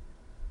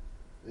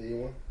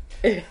 Anyone?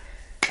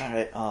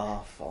 Alright,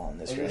 I'll follow on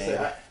this grenade.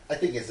 I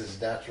think it's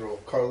just natural.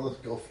 Carlos,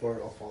 go for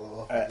it. I'll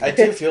follow up. I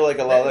do feel like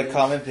a lot of the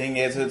common thing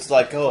is it's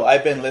like, oh,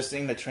 I've been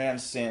listening to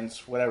trance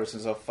since I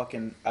was a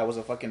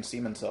fucking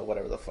semen cell,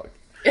 whatever the fuck.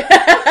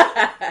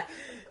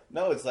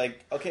 No, it's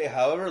like, okay,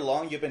 however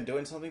long you've been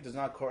doing something does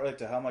not correlate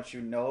to how much you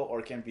know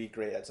or can be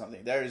great at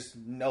something. There is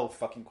no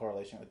fucking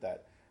correlation with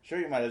that. Sure,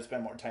 you might have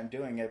spent more time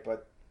doing it,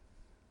 but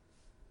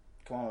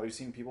come on, we've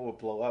seen people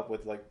blow up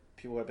with like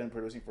people who have been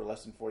producing for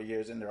less than 4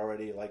 years and they're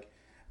already like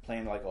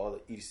playing like all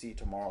the EDC,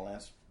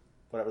 Tomorrowland,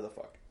 whatever the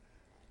fuck.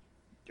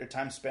 Your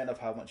time spent of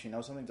how much you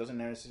know something doesn't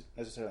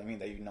necessarily mean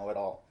that you know it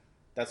all.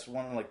 That's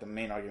one of like the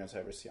main arguments I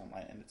ever see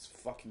online, and it's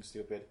fucking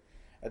stupid.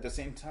 At the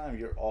same time,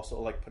 you're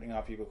also like putting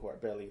out people who are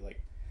barely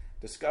like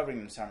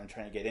discovering the sound and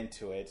trying to get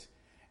into it,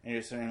 and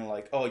you're saying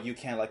like, oh, you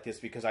can't like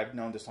this because I've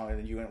known this longer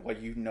than you, and what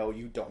you know,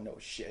 you don't know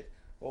shit.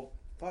 Well,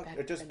 fuck,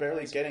 they're just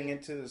barely getting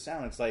into the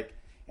sound. It's like,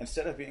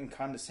 instead of being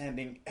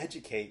condescending,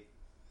 educate.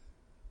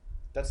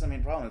 That's the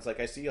main problem. It's like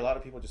I see a lot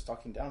of people just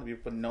talking down to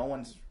people, but no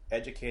one's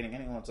educating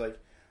anyone. It's like,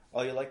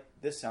 oh, you like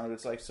this sound?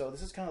 It's like, so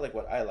this is kind of like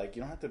what I like.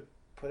 You don't have to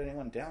put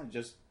anyone down.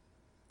 Just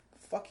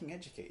fucking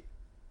educate.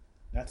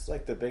 That's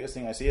like the biggest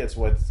thing I see. It's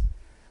what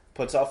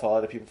puts off a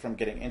lot of people from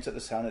getting into the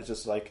sound. It's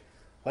just like,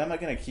 why am I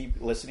going to keep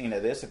listening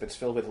to this if it's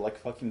filled with like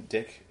fucking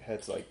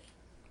dickheads? Like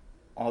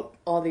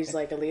all these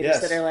like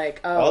elitists that are like,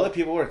 oh, all the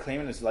people who are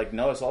claiming it's like,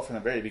 no, it's all from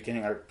the very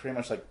beginning are pretty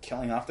much like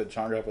killing off the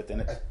genre within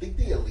it. I think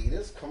the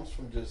elitist comes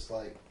from just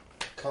like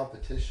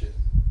competition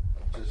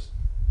of just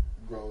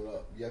growing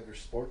up. You have your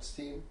sports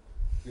team.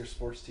 Your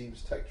sports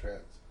team's Tech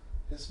Trans.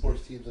 His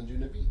sports team's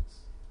Anjuna Beats.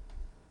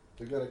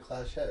 They're gonna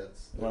clash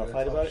heads. You wanna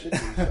fight about shit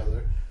to each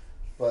other.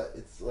 But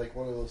it's like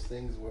one of those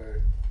things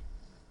where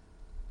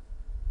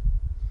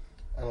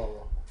I don't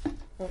know.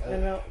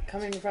 Well,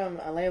 coming from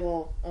a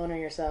label owner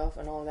yourself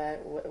and all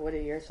that, what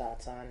are your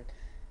thoughts on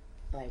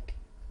like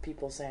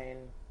people saying,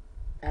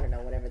 I don't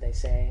know, whatever they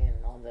say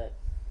and all the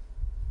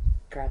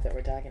crap that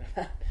we're talking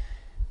about?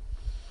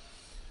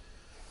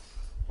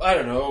 I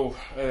don't know.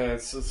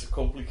 It's a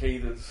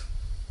complicated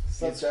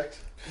subject.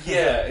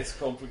 It's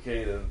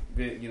complicated.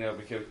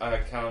 Because I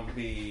can't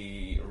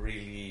be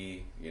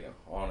really,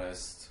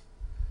 honest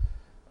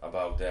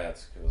about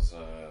that because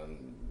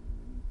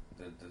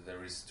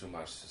there is too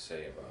much to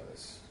say about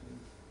it.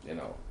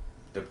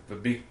 The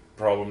big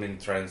problem in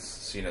trance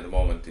scene at the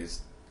moment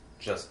is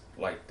just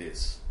like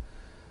this,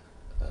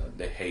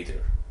 the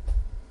hater.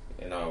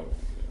 You know,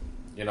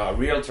 a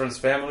real trans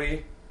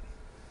family.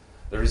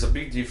 There is a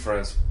big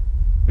difference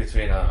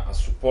between a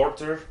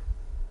supporter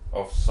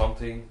of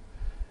something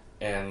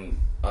and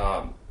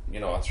a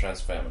trans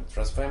family.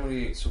 Trans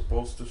family is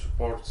supposed to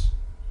support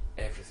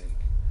everything,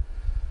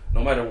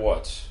 no matter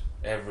what.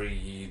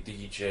 Every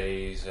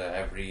DJs,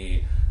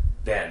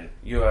 then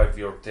you have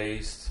your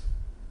taste.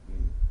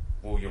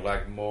 Who you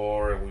like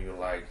more, who you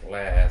like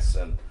less,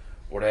 and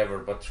whatever.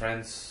 But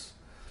trans,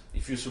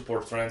 if you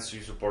support trans,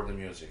 you support the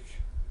music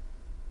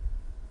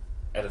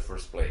at the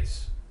first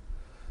place.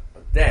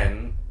 But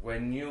then,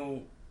 when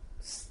you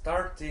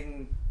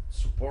starting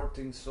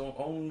supporting so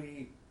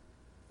only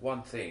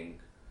one thing,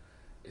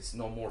 it's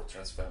no more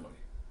trans family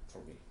for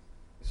me.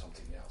 It's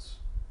something else.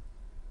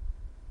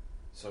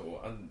 So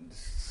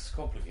it's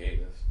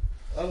complicated.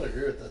 I don't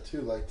agree with that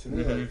too. Like to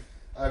me, like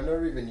I've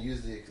never even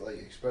used the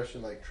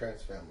expression like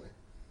trans family,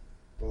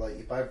 but like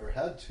if I ever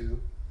had to,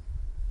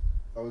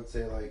 I would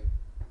say like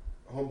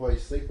homeboy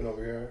sleeping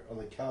over here on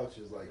the couch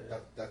is like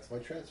that's my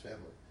trans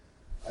family.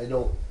 I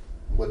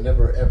would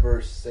never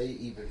ever say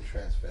even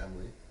trans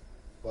family,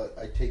 but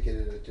I take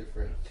it in a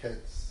different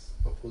tense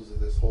opposed to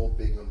this whole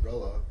big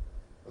umbrella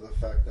of the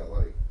fact that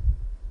like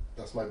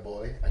that's my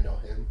boy. I know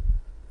him.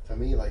 To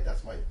me, like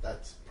that's my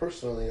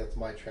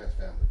trans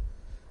family.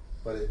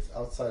 But it's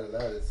outside of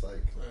that. It's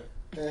like,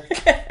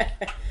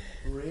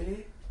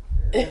 really?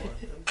 Yeah,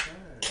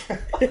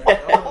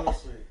 I'm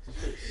honestly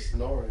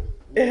snoring.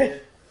 Yeah.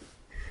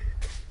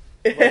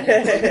 You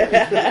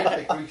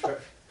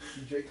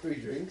drink 3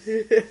 drinks.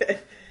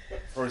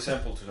 For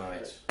example,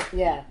 tonight.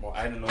 Yeah. Well,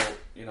 I don't know.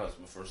 It's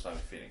my first time in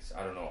Phoenix.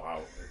 I don't know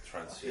how the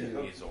trans scene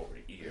is over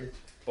here,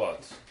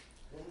 but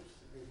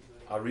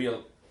a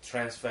real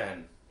trans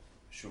fan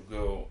should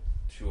go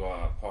to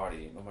a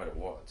party, no matter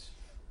what.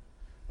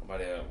 No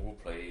matter who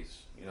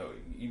plays,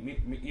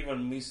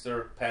 even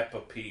Mr. Peppa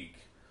Pig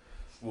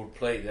will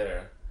play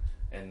there,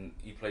 and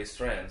he plays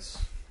trans.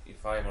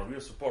 If I am a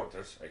real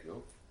supporter, I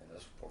go and I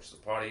support the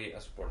party. I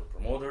support the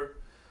promoter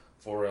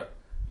for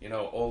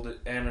all the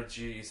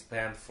energy is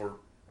spent for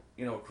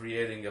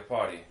creating a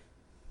party,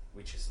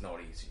 which is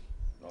not easy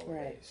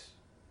nowadays.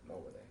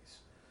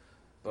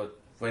 But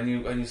when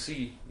you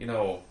see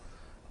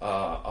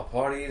a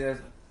party that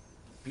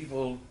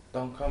people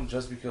don't come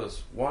just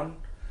because one.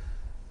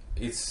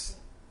 It's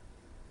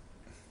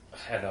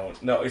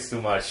no, it's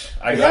too much.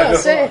 Go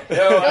for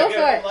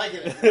it. Like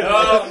it.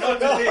 No, not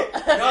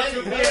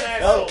to be an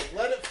asshole.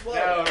 Let it flow.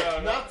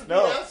 No. Not to be an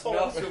asshole.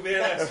 Not to be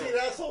an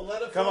asshole.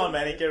 Let it flow. Come on,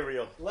 Manny, get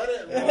real. Let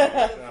it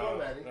flow,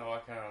 Manny. No, I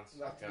can't.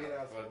 Not to be an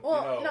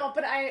asshole.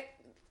 But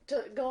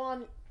to go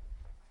on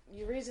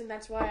your reason,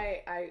 that's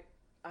why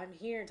I'm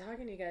here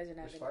talking to you guys, and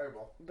I've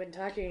been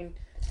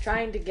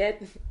trying to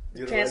get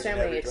the trans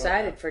family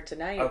excited for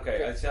tonight.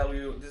 Okay, I tell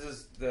you, this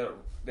is the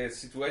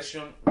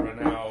situation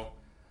right now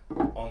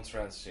on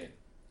trans scene.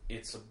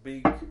 It's a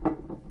big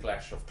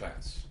clash of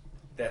clans.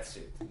 That's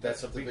it.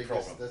 That's a big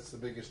problem. That's the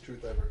biggest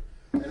truth ever.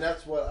 And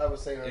that's what I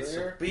was saying earlier. It's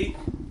a big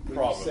when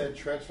problem. You said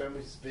trans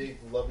family's this big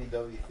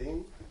lovey-dovey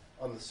thing.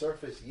 On the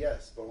surface,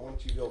 yes, but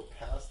once you go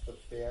past the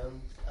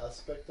fan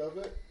aspect of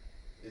it,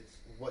 it's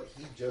what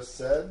he just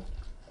said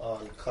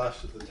on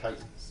Clash of the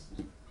Titans.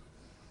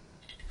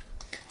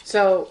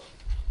 So,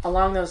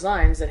 along those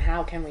lines, then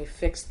how can we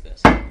fix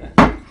this?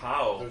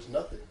 How? There's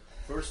nothing.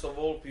 First of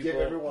all, people Give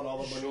everyone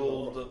all the money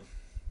should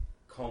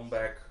come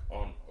back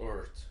on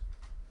Earth.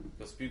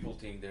 Because people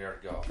think they are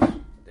gods.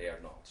 They are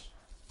not.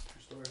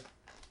 True story.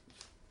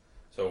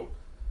 So,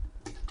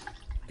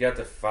 get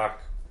the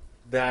fuck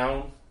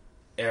down,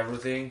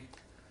 everything,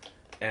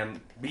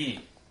 and be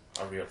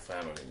a real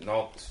family.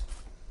 Not,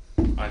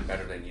 I'm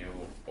better than you,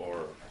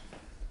 or,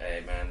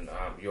 hey man,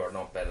 you are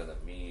not better than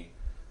me.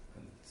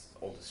 And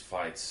all these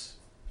fights.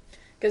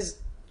 Because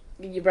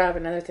you brought up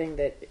another thing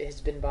that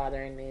has been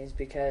bothering me is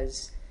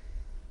because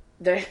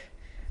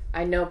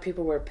I know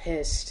people were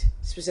pissed,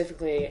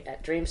 specifically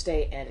at Dream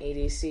State and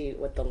EDC,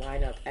 with the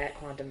lineup at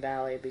Quantum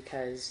Valley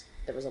because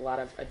there was a lot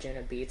of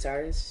Ajuna Beats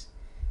artists.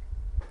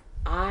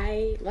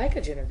 I like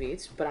Ajuna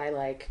Beats, but I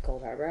like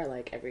Cold Harbor. I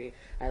like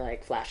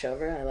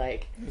Flashover. I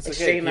like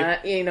Extrema.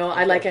 Okay.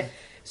 I like it.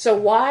 So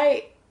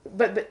why?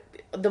 But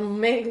the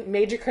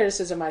major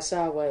criticism I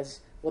saw was,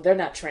 well, they're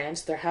not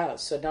trans, they're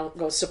house, so don't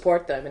go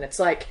support them. And it's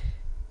like,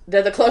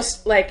 they're the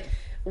close, like,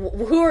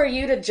 who are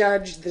you to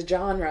judge the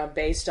genre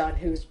based on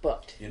who's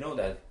booked? You know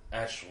that,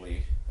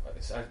 actually,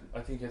 I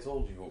think I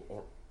told you,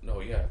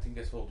 I think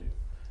I told you.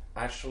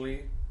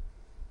 Actually,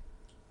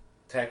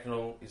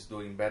 techno is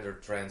doing better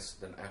trance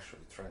than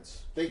actually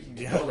trance. Thank you.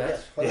 Do you know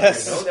that?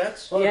 Yes. You know that?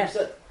 100%.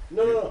 Yeah.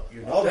 No.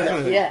 You know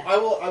that? Yeah. I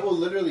will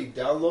literally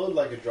download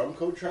like a drum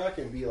code track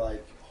and be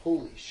like,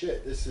 holy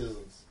shit,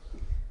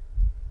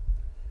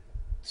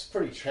 it's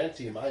pretty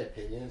trancy in my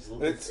opinion. It's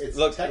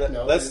look,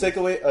 techno. let's take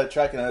away a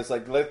track name. It's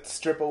like, let's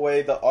strip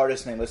away the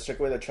artist name. Let's strip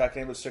away the track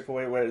name. Let's strip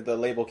away where the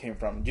label came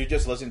from. You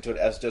just listen to it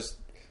as just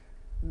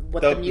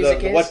what the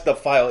music is. What the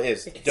file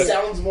is. It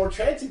sounds more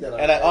trancey than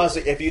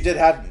honestly, if you did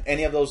have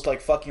any of those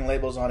like fucking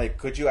labels on it,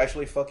 could you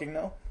actually fucking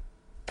know?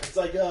 It's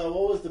like,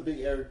 what was the big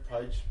Eric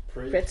Prides,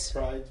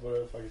 whatever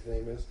the fuck his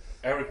name is?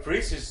 Eric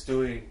Priest is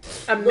doing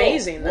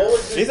amazing. No,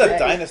 he's a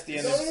dynasty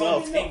in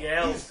himself.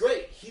 He's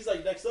great. He's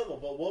like next level.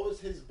 But what was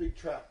his big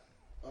track?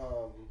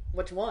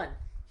 Which one?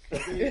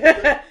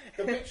 The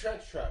big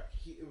trance track.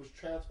 It was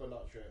trance, but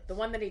not trance. The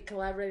one that he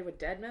collaborated with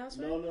Deadmau5 with?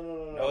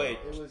 No. Oh wait,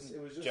 it was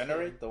just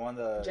Generate, the one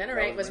that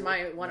Generate was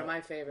one of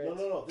my favorites.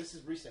 No. This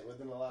is recent,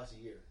 within the last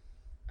year.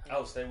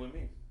 Oh, Stay With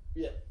Me.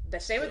 Yeah.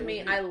 That Stay With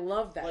Me. I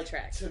love that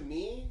track. To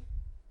me,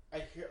 I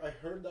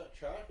heard that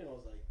track and I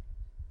was like,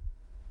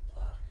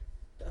 fuck,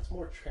 that's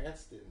more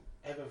trance than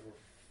I've ever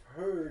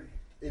heard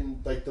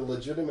in like the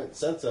legitimate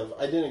sense of.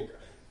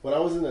 When I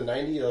was in the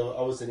 90s,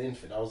 I was an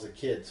infant. I was a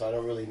kid, so I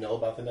don't really know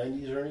about the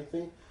 90s or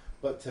anything.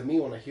 But to me,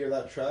 when I hear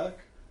that track,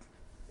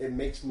 it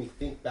makes me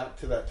think back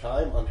to that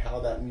time on how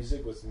that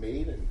music was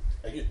made. And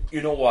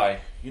you know why?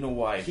 He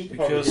can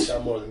probably get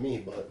that more than me,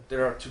 but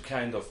there are two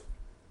kind of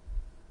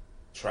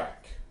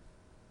track: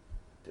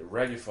 the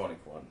radiophonic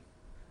one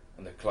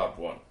and the club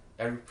one.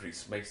 Eric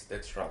Priest makes their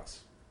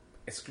tracks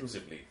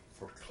exclusively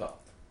for club.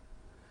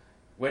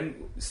 When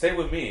Stay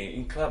With Me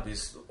in club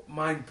is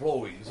mind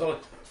blowing. It's all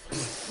like,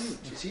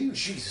 it's huge.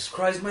 Jesus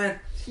Christ, man!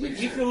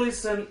 If you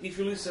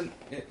listen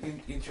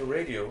into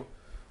radio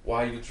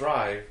while you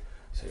drive, you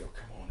say, "Oh,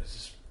 come on, this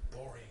is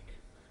boring,"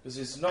 because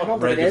it's not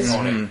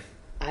radiophonic.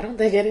 I don't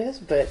think it is,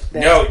 but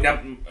no,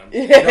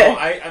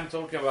 I'm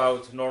talking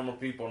about normal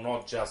people,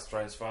 not just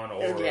trance fan or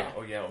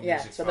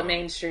music so fan. the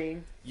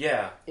mainstream.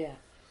 Yeah.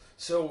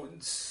 So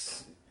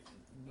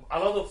a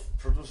lot of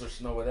producers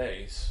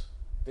nowadays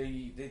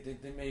they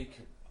make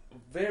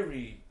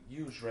very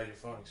huge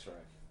radiophonic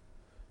track,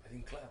 but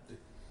in club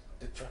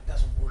the track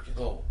doesn't work at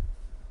all.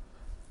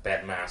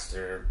 Bad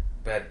master,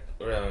 bad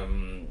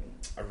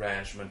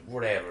arrangement,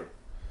 whatever.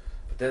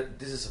 But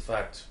this is a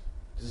fact.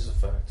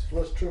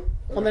 That's true.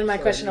 Well, then my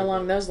question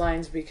along those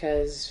lines,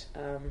 because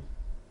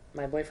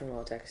my boyfriend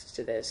will attest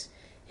to this.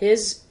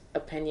 His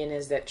opinion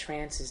is that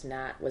trance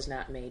was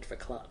not made for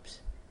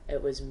clubs.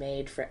 It was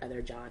made for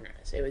other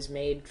genres. It was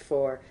made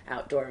for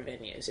outdoor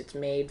venues. It's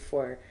made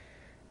for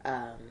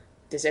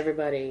does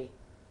everybody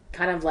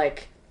kind of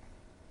like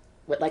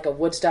what like a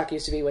Woodstock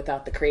used to be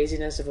without the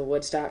craziness of a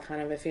Woodstock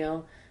kind of a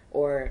feel,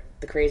 or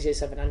the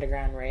craziness of an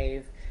underground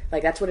rave.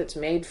 Like that's what it's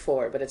made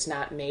for, but it's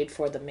not made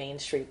for the Main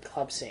Street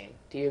club scene.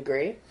 Do you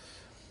agree?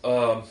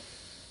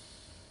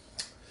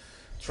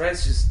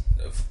 Trance is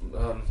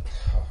how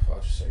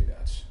to say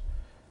that?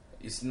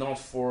 It's not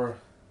for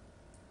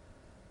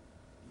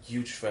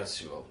huge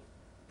festival,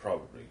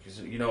 probably, because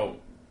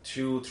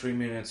 2-3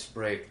 minutes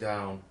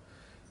breakdown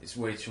is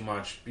way too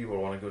much. People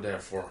want to go there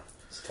for.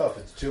 It's tough.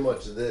 It's too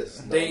much of this.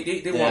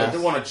 They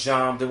want to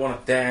jump. They want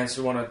to dance.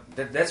 They want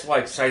to. That's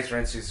why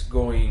psytrance is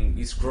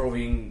growing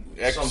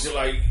something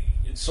like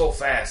so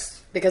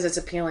fast. Because it's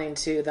appealing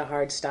to the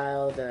hard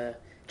style, the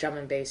drum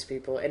and bass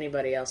people,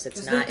 anybody else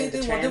that's not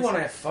into trance. They want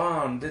to have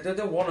fun. They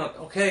want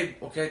to. Okay.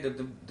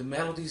 The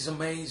melody is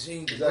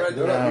amazing. Exactly.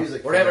 They're not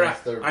music whatever.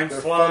 fans. I'm they're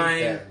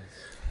flying.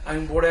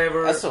 I'm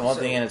whatever. That's the one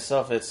thing in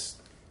itself. Is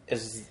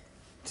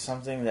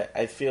something that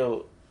I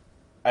feel.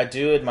 I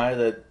do admire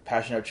the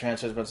passion of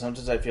transfers, but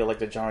sometimes I feel like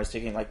the genre is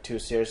taken like too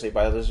seriously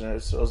by the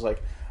listeners. So I was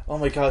like, "Oh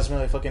my god, it's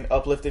really fucking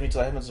uplifted me to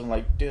the heavens." I'm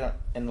like, dude,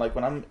 and like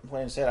when I'm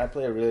playing set, I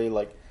play a really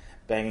like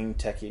banging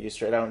techie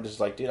straight out, and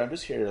just like, dude, I'm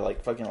just here to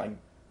like fucking like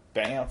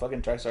bang out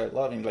fucking tracks that I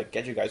love and like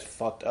get you guys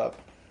fucked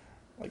up.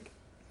 Like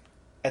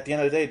at the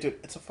end of the day, dude,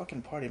 it's a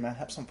fucking party, man.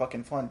 Have some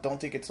fucking fun. Don't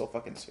take it so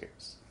fucking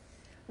serious.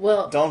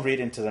 Well, don't read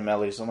into the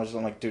melody so much.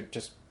 I'm like, dude,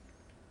 just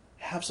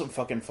have some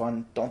fucking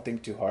fun. Don't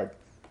think too hard.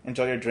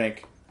 Enjoy your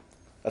drink.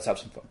 Let's have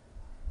some fun.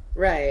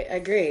 Right, I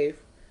agree.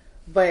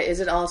 But is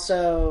it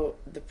also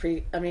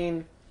I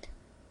mean,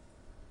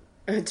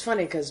 it's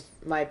funny because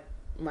my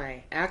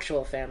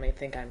actual family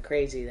think I'm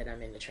crazy that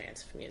I'm into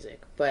trance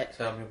music. But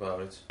tell me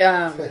about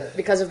it.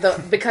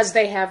 Because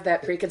they have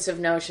that preconceived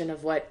notion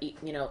of what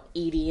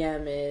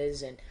EDM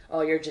is, and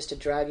you're just a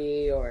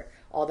druggie or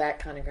all that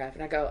kind of crap.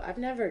 And I go, I've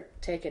never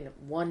taken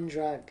one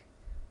drug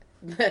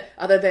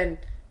other than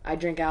I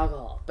drink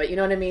alcohol. But you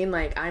know what I mean?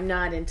 Like, I'm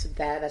not into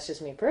that. That's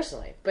just me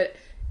personally. But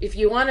if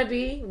you want to do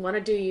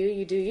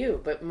you do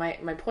you. But my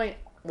point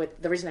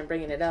with the reason I'm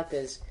bringing it up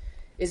is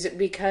it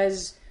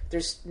because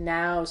there's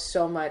now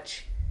so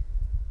much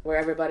where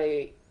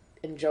everybody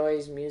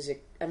enjoys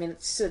music. I mean,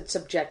 it's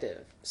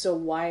subjective. So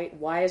why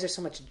is there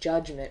so much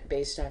judgment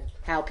based on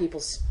how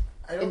people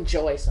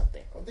enjoy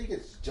something? I don't think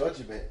it's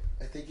judgment.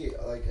 I think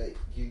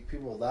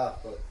people laugh,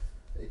 but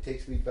it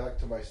takes me back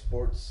to my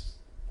sports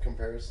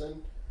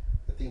comparison.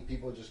 I think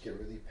people just get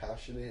really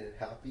passionate and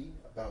happy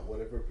about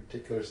whatever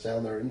particular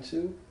sound they're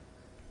into,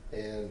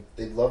 and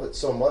they love it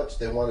so much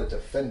they want to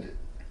defend it.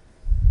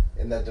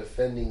 And that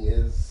defending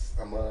is,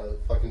 I'm gonna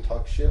fucking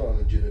talk shit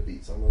on Anjuna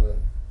Beats. I'm gonna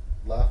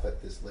laugh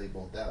at this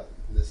label, that,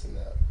 this and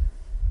that.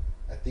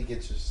 I think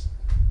it's just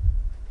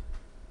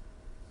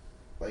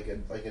like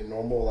a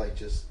normal, like,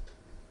 just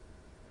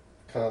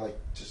kind of like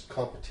just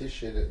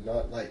competition and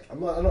not like I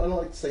don't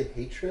like to say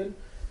hatred.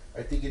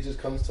 I think it just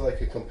comes to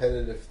like a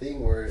competitive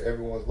thing where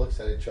everyone looks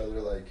at each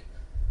other like,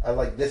 I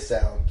like this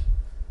sound,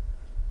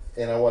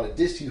 and I want to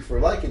diss you for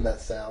liking that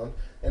sound,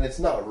 and it's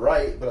not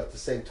right. But at the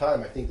same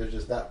time, I think they're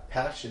just that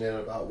passionate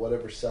about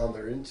whatever sound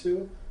they're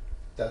into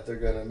that they're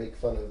gonna make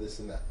fun of this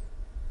and that.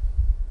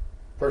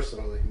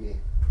 Personally, me,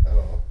 I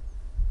don't know.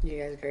 You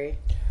guys agree?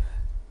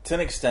 To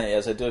an extent,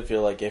 yes. I do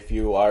feel like if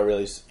you are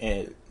really,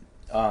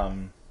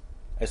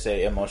 I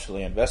say,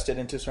 emotionally invested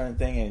into a certain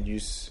thing, and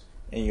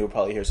you'll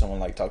probably hear someone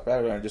like talk bad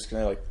about it, and just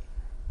gonna like,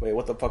 wait,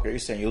 what the fuck are you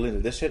saying? You listen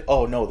to this shit?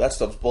 Oh no, that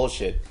stuff's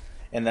bullshit.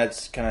 And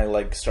that's kind of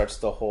like starts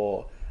the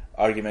whole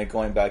argument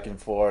going back and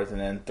forth,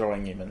 and then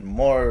throwing even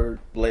more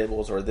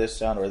labels or this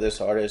sound or this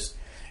artist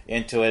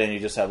into it, and you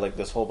just have like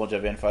this whole bunch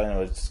of infighting,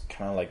 and it's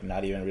kind of like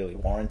not even really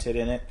warranted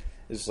in it.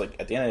 It's like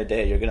at the end of the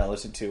day, you're gonna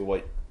listen to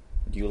what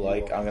you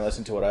like. I'm gonna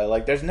listen to what I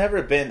like.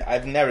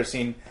 I've never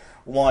seen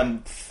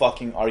one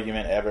fucking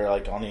argument ever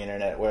like on the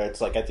internet where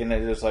it's like at the end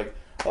of it, it's like,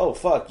 oh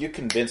fuck, you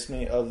convinced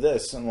me of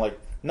this, and like,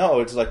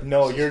 no, it's like,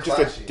 no, you're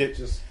just a dick.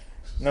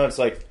 No, it's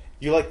like,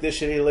 you like this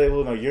shitty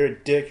label, no, you're a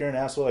dick, you're an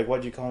asshole, like,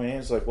 what'd you call me in?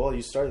 It's like, well,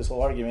 you started this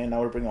whole argument, now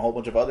we're bringing a whole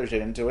bunch of other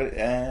shit into it,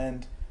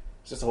 and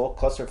it's just a whole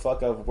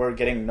clusterfuck of we're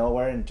getting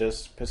nowhere and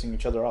just pissing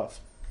each other off.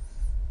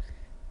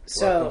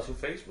 So, welcome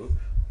to Facebook.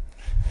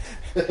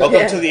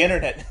 Welcome to the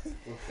internet.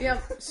 Yeah,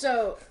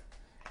 so,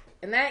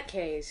 in that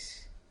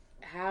case,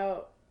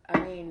 why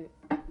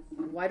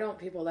don't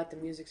people let the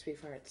music speak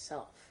for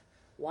itself?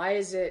 Why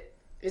is it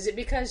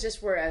because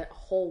just we're a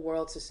whole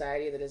world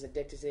society that is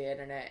addicted to the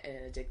internet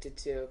and addicted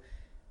to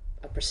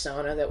a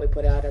persona that we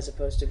put out as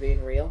opposed to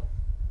being real?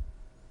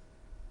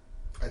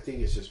 I think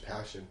it's just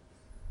passion.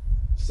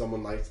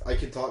 Someone I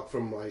could talk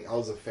from like, I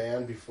was a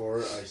fan before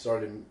I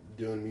started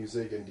doing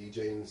music and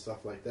DJing and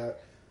stuff like that.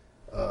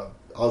 I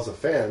was a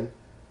fan,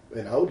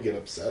 and I would get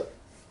upset.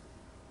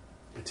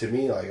 To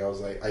me, like, I was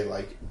like, I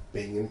like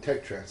banging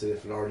tech trance, and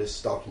if an artist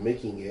stopped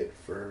making it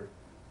for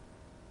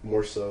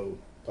more so,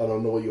 I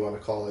don't know what you want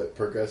to call it,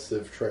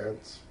 progressive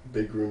trance,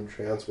 big room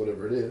trance,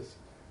 whatever it is,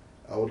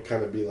 I would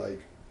kind of be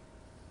like,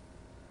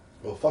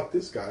 well, fuck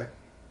this guy,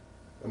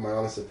 in my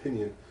honest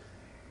opinion.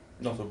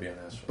 Not to be an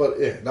asshole. But,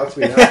 yeah, not to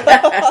be an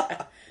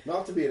asshole.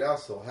 Not to be an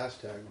asshole,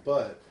 hashtag,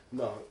 but,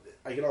 no,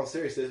 I get all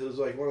serious. It was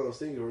like one of those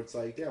things where it's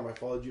like, damn, I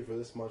followed you for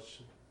this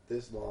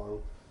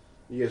long,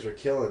 you guys were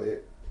killing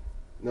it.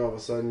 Now all of a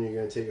sudden you're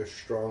going to take a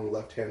strong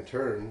left-hand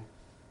turn.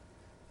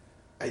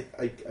 I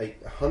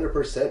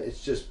 100%,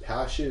 it's just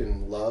passion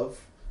and love.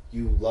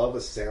 You love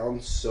a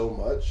sound so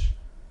much,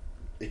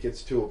 it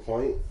gets to a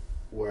point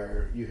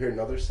where you hear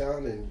another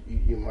sound and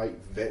you might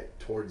vent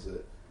towards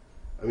it.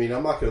 I mean,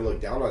 I'm not going to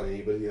look down on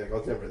anybody. Like, I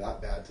was never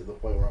that bad to the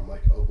point where I'm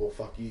like, oh, well,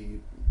 fuck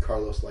you,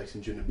 Carlos likes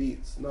Injuna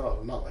Beats.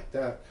 No, not like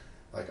that.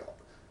 Like,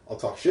 I'll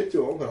talk shit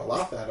to him and I'll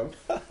laugh at him.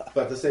 But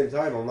at the same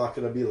time, I'm not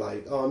going to be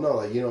like, oh, no,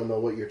 like, you don't know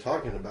what you're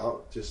talking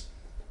about. Just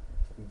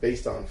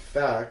based on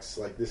facts,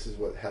 like, this is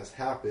what has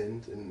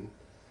happened. And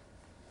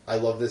I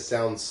love this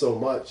sound so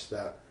much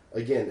that,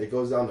 again, it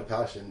goes down to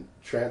passion.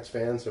 Trance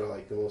fans are,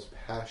 like, the most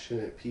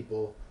passionate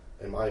people,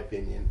 in my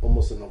opinion,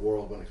 almost in the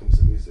world when it comes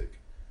to music.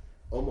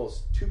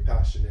 Almost too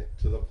passionate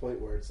to the point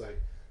where it's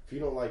like, if you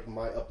don't like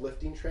my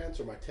uplifting trance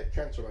or my tech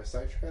trance or my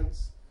side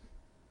trance,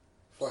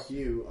 fuck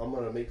you, I'm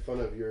going to make fun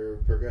of your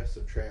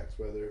progressive trance,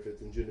 whether if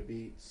it's Injuna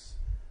Beats,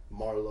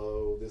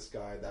 Marlo, this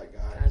guy, that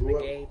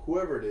guy,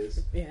 whoever it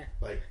is. Yeah.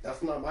 Like,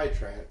 that's not my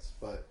trance,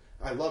 but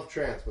I love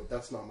trance, but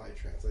that's not my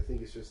trance. I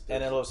think it's just...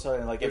 And then all of a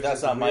sudden, like, if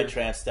that's not my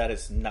trance, that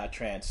is not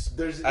trance.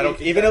 I don't...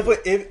 Even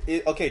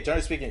if okay,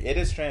 generally speaking, it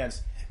is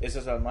trance, it's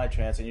just not my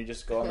trance, and you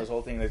just go on this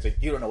whole thing that's like,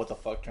 you don't know what the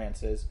fuck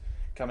trance is,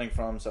 coming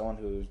from someone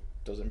who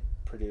doesn't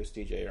produce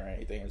DJ or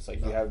anything. It's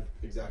like, you have...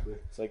 Exactly.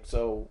 It's like,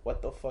 so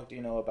what the fuck do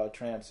you know about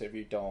trance if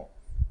you don't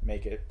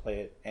make it, play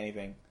it,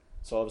 anything?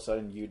 So all of a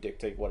sudden you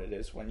dictate what it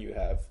is when you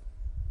have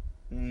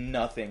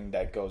nothing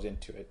that goes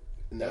into it.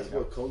 And that's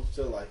what comes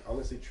to, like,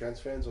 honestly, trance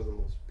fans are the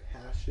most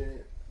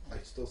passionate, I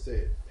still say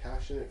it,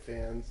 passionate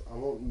fans. I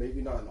won't,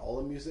 maybe not in all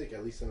of music,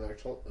 at least in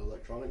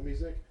electronic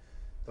music,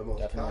 the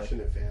most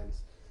passionate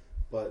fans.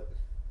 But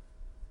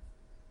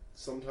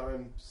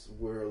sometimes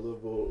we're a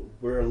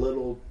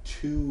little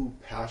too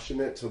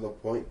passionate to the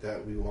point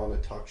that we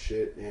want to talk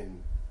shit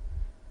and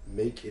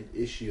make an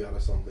issue out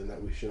of something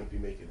that we shouldn't be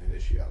making an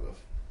issue out of.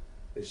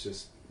 It's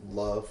just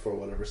love for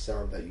whatever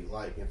sound that you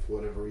like, and for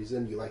whatever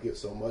reason you like it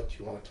so much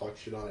you want to talk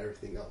shit on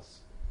everything else.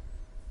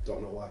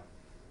 Don't know why.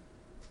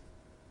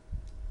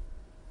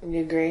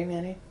 You agree,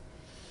 Manny?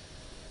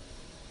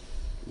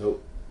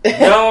 Nope.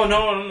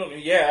 No.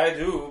 Yeah, I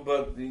do,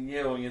 but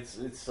you know,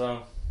 it's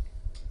a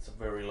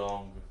very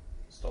long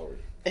story.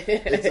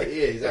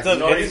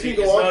 It's you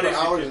can go on for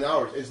hours and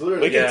hours. It's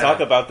literally we can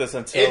talk about this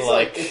until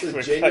it's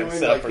a genuine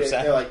like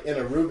in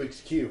a Rubik's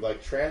cube.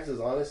 Like, trance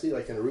is honestly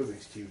like in a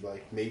Rubik's cube.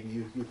 Like, maybe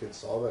you can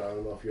solve it. I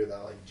don't know if you're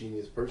that like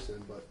genius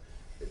person, but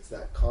it's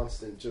that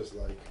constant just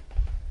like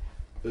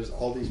there's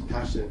all these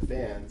passionate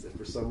fans, and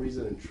for some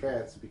reason in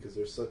trance, because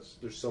there's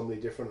so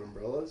many different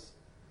umbrellas,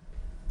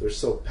 they're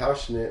so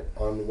passionate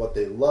on what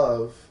they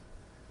love.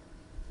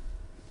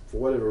 For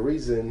whatever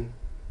reason,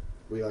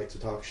 we like to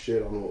talk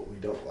shit on what we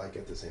don't like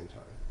at the same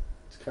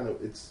time.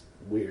 It's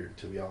weird,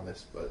 to be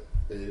honest, but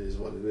it is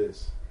what it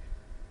is.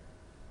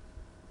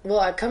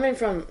 Well, coming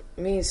from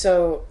me,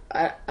 so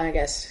I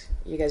guess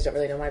you guys don't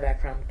really know my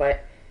background,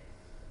 but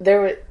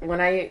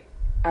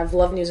I've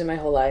loved music my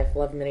whole life,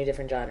 loved many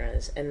different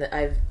genres, and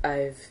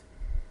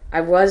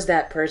I was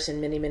that person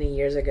many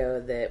years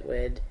ago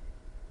that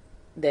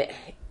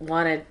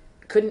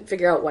couldn't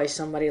figure out why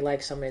somebody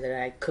liked somebody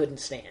that I couldn't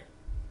stand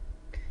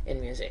in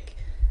music.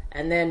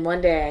 And then one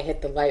day I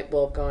hit the light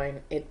bulb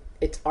going,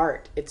 it's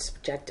art, it's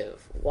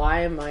subjective.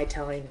 Why am I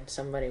telling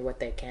somebody what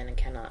they can and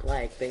cannot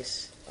like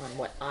based on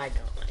what I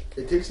don't like?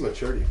 It takes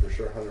maturity for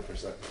sure,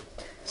 100%.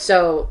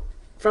 So,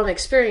 from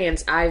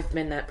experience, I've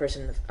been that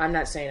person. I'm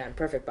not saying I'm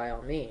perfect by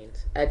all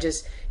means.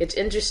 It's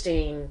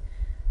interesting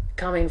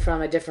coming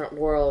from a different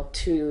world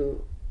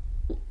to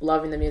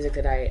loving the music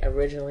that I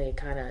originally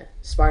kind of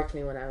sparked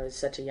me when I was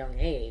such a young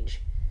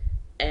age.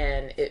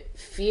 And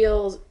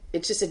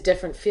it's just a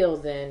different feel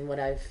than what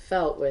I've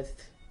felt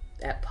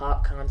at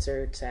pop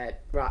concerts,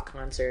 at rock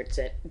concerts,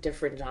 at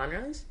different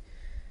genres.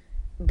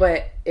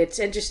 But it's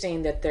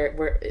interesting that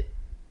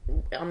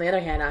on the other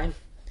hand, I'm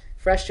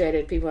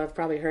frustrated. People have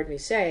probably heard me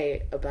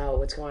say about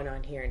what's going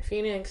on here in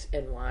Phoenix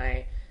and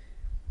why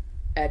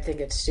I think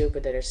it's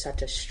stupid that there's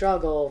such a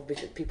struggle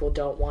because people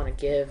don't want to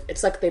give.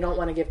 It's like they don't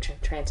want to give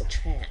trance a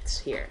chance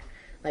here.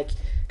 Like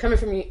coming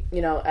from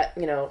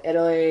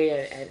Italy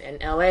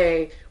and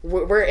LA,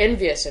 we're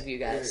envious of you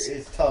guys.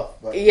 It's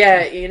tough, but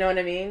yeah, you know what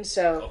I mean.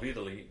 So of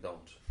Italy, don't.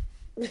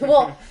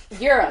 Well,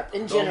 Europe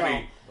in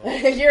general.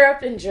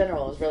 Europe in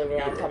general is really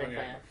where I'm coming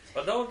from.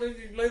 But no,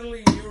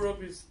 lately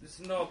Europe is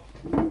not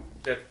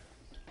that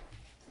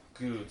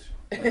good.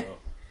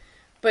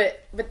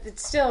 But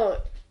it's still,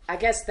 I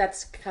guess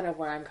that's kind of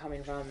where I'm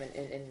coming from,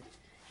 and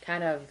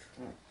kind of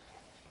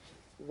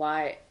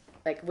why,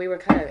 like, we were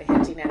kind of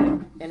hinting at it,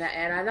 and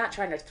I'm not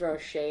trying to throw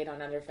shade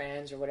on other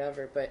fans or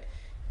whatever, but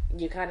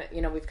you kind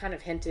of, we've kind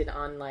of hinted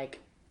on, like,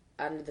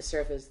 under the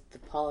surface, the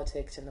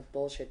politics and the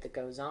bullshit that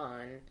goes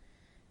on,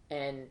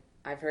 and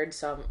I've heard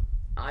some,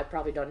 I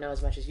probably don't know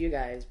as much as you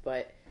guys,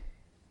 but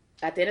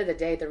at the end of the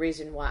day, the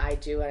reason why I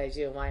do what I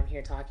do and why I'm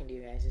here talking to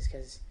you guys is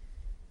because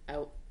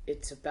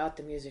it's about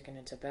the music and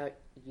it's about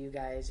you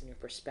guys and your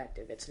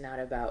perspective. It's not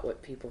about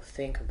what people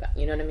think about.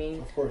 You know what I mean?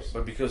 Of course.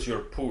 But because you're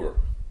poor.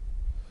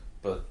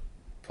 But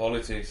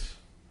politics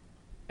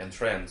and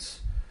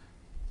trends,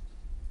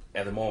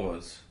 at the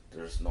moment,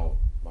 there's not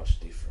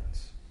much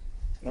difference.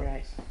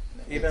 Right.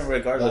 Even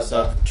regardless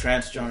of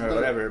trans genre or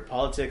whatever,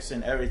 politics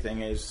and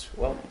everything is,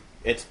 well,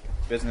 it's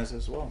business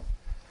as well.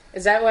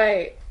 Is that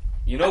why...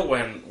 You know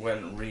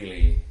when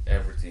really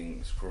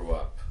everything screw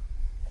up?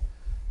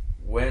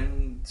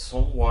 When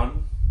some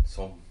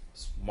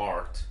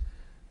smart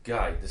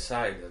guy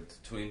decided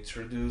to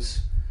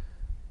introduce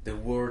the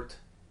word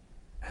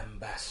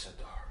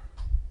ambassador.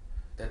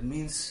 That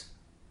means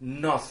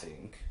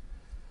nothing.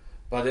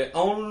 But the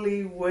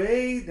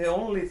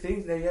only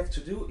thing they have to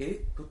do is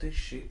put this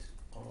shit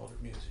on other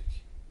music.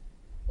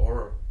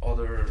 Or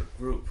other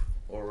group.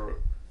 Or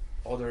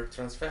other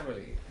trans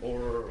family.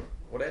 Or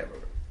whatever.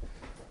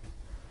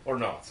 Or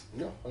not?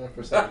 No,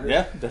 100% agree.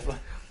 Yeah, definitely.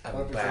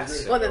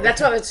 Well,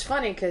 that's why it's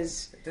funny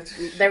because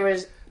there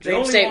was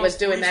Dream State was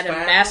doing that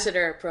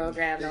ambassador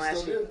program the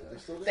last year.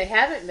 They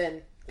haven't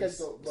been because.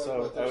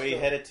 So are we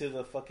headed to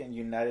the fucking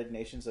United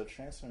Nations of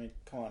Trans? I mean,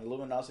 come on,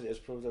 Luminosity has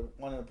proved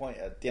one of the point.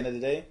 At the end of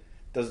the day,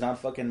 does not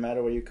fucking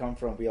matter where you come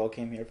from. We all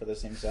came here for the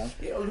same sound.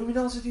 Yeah,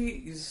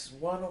 Luminosity is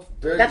one of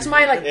that's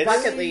my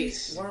bucket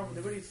list. One of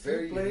the very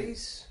few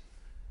places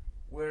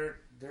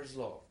where there's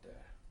love.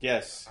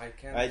 Yes,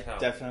 I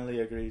definitely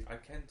agree. I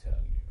can tell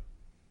you,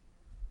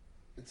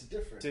 it's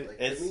different. Dude,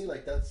 for me,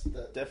 that's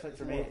definitely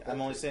for me.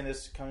 I'm only saying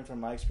this coming from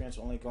my experience,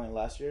 only going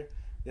last year.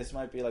 This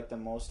might be like the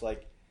most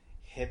like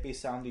hippie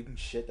sounding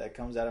shit that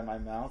comes out of my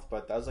mouth,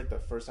 but that was like the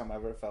first time I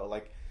ever felt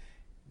like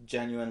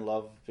genuine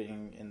love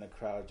being in the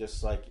crowd.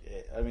 Just like,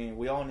 I mean,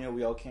 we all knew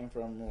we all came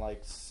from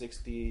like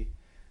 60,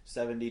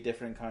 70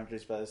 different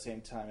countries, but at the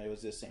same time, it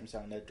was the same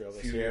sound that drove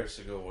us here. A few years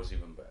ago was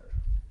even better.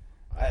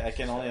 I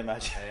can only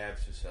imagine. I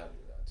have to tell you.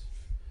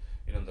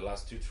 In the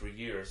last 2-3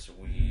 years,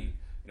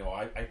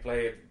 I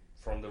played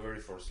from the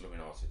very first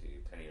Luminosity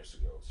 10 years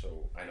ago,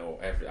 so I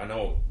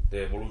know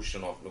the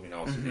evolution of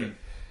Luminosity.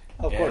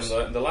 Mm-hmm. Of course.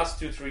 In the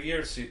last 2-3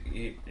 years,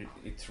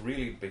 it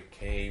really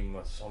became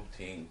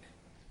something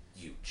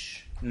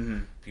huge. Mm-hmm.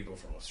 People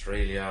from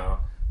Australia,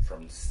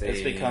 from the States.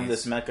 It's become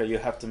this mecca. You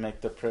have to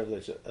make the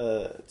privilege,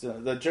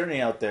 the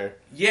journey out there.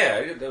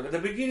 Yeah, the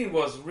beginning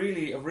was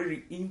really a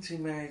really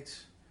intimate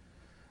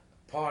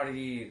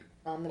party.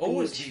 On the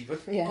beach.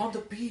 But yeah. On the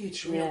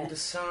beach, with the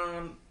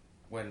sun,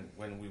 when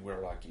we were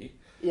lucky.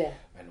 Yeah.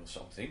 I know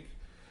something.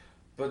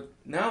 But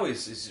now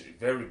it's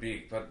very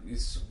big, but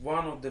it's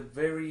one of the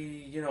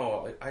very,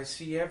 I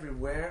see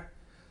everywhere,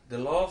 the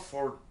love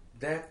for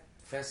that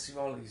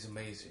festival is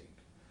amazing.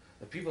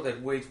 The people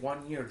that wait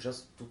 1 year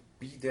just to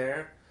be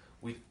there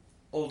with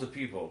all the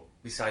people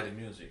beside the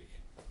music.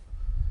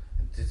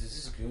 This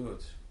is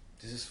good.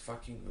 This is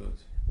fucking good.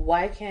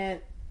 Why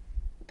can't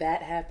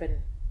that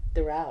happen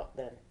throughout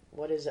then?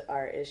 What is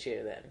our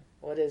issue then?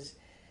 What is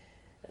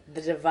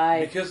the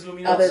divide? Because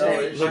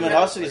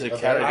Luminosity is a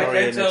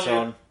category in its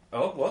own.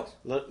 Oh, what?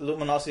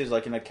 Luminosity is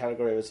like in a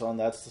category of its own.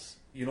 That's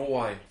you know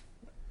why?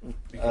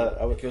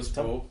 Because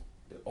Bo,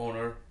 the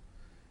owner,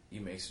 he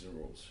makes the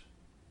rules.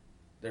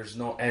 There's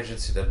no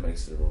agency that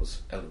makes the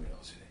rules at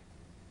Luminosity.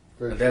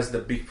 And that's the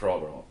big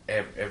problem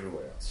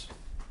everywhere else.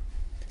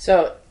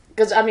 So,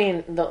 because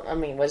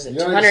was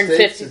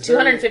it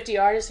 250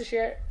 artists this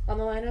year on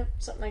the lineup,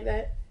 something like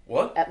that?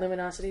 What? At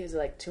Luminosity, is it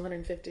like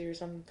 250 or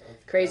some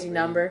crazy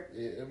number?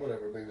 Yeah,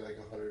 whatever, maybe like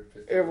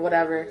 150 or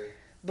whatever. Yeah.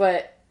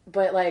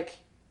 But like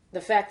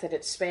the fact that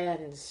it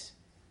spans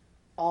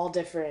all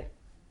different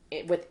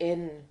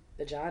within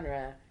the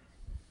genre.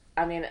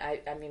 I mean,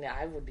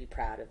 I would be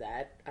proud of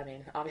that. I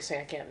mean, obviously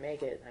I can't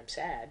make it. I'm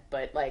sad,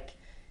 but like,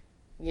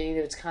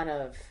 it's kind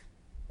of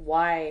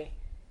why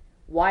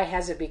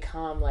has it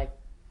become like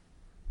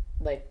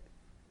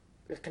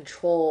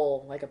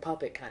control, like a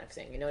puppet kind of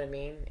thing? You know what I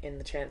mean? In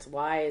the trance,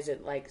 why is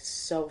it like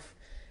so?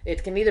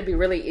 It can either be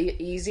really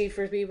easy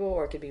for people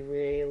or it could be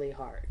really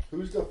hard.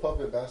 Who's the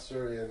puppet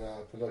master in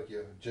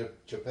Pinocchio?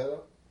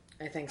 Geppetto?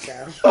 I think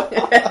so.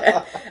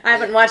 I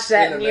haven't watched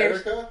that in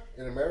years.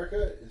 In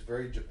America, it's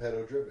very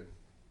Geppetto driven.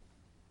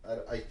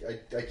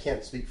 I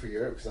can't speak for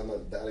Europe because I'm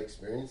not that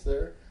experienced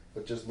there.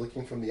 But just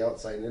looking from the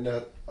outside in,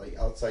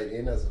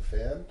 as a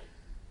fan,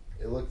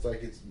 it looks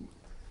like it's.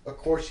 Of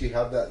course, you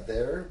have that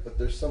there, but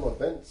there's some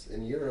events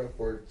in Europe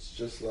where it's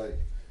just like,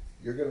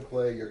 you're gonna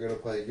play, you're gonna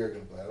play, you're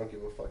gonna play. I don't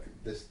give a fuck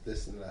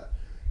this and that.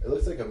 It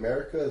looks like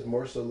America is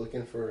more so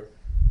looking for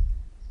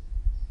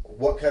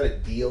what kind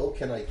of deal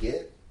can I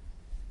get.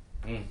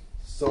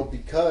 So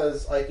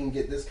because I can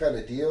get this kind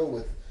of deal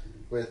with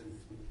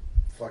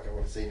fuck, I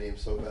want to say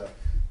names so bad.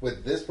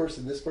 With this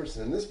person,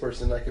 and this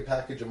person, I could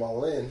package them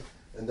all in,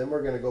 and then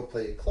we're gonna go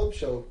play a club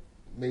show,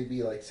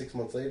 maybe like 6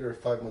 months later, or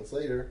 5 months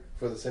later,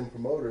 for the same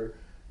promoter.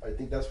 I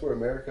think that's where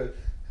America.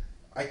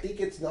 I think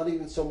it's not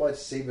even so much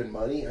saving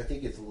money. I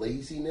think it's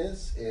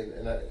laziness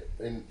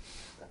and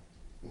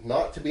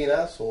not to be an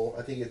asshole.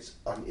 I think it's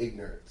on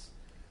ignorance.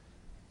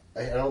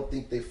 I don't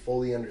think they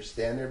fully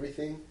understand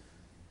everything.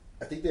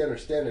 I think they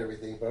understand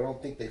everything, but I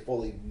don't think they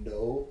fully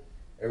know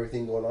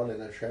everything going on in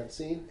the trance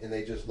scene, and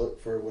they just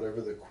look for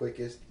whatever the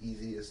quickest,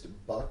 easiest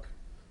buck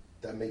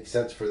that makes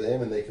sense for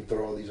them, and they can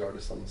throw all these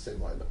artists on the same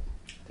lineup.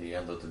 At the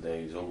end of the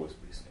day, it's always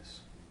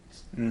business.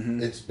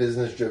 Mm-hmm. It's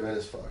business driven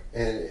as fuck,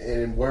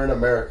 and we're in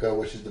America,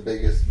 which is the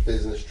biggest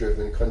business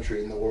driven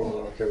country in the world.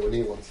 I don't care what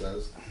anyone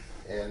says,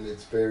 and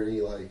it's very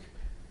like,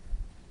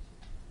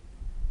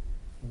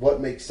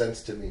 what makes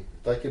sense to me?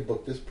 If I could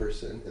book this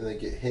person and then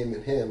get him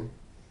and him,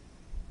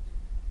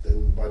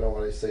 then why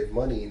don't I save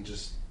money and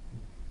just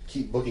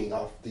keep booking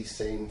off these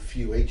same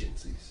few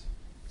agencies?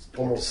 It's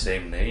almost the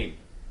same name.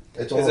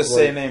 It's the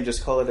same name.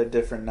 Just call it a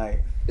different night.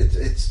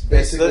 It's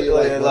basically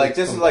this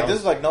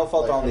is like no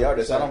fault on the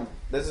artist.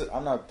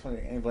 I'm not putting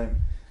any blame,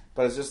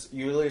 but it's just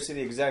you literally see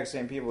the exact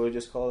same people who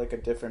just call it like a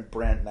different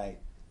brand night.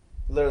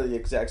 Literally the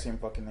exact same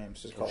fucking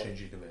names. Just call it.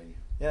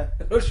 Yeah.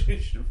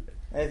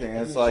 Anything.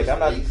 It's like I'm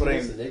not putting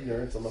and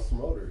ignorance on the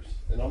promoters,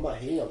 and I'm not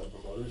hating on the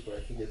promoters, but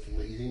I think it's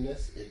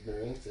laziness,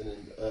 ignorance,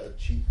 and a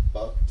cheap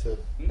buck to.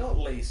 Not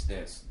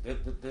laziness.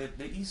 The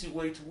easy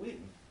way to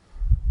win.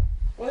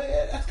 Well,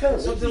 yeah, that's kind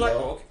of something like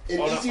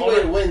an easy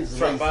way to win.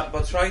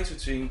 But try to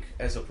think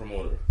as a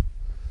promoter.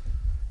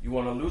 You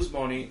want to lose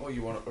money or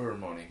you want to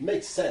earn money.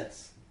 Makes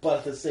sense, but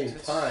at the same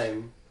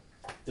time,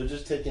 they're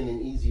just taking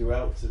an easy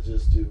route to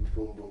just do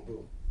boom, boom,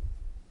 boom.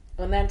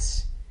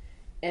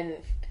 And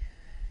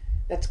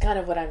that's kind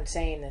of what I'm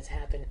saying that's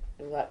happened.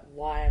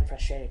 Why I'm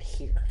frustrated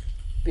here,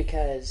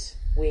 because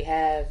we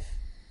have.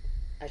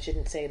 I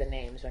shouldn't say the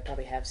names. I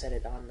probably have said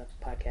it on the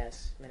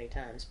podcast many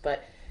times,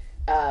 but.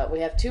 We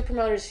have two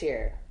promoters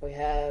here. We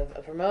have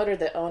a promoter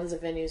that owns the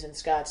venues in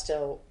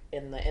Scottsdale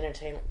in the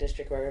entertainment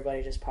district where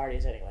everybody just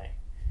parties anyway.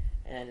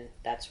 And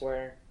that's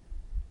where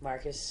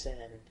Marcus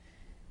and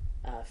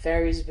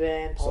Ferry's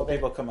been. So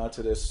people come out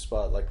to this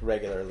spot like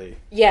regularly.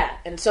 Yeah,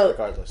 and so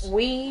regardless.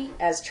 We,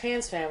 as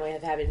trans family,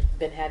 have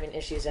been having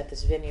issues at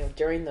this venue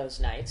during those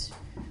nights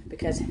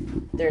because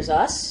there's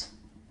us,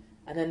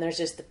 and then there's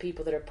just the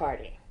people that are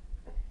partying.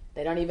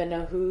 They don't even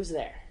know who's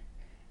there.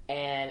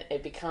 And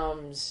it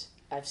becomes...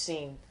 I've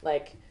seen,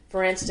 like,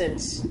 for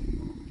instance,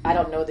 I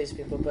don't know these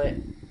people, but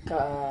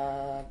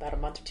about a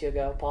month or two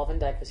ago, Paul Van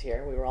Dyke was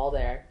here. We were all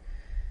there.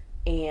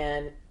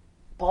 And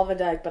Paul Van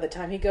Dyke, by the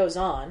time he goes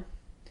on,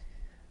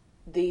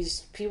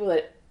 these people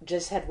that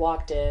just had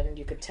walked in,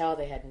 you could tell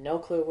they had no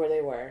clue where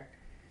they were,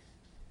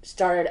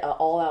 started an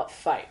all-out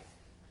fight.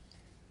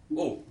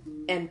 Oh.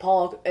 And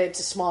Paul,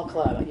 it's a small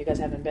club. You guys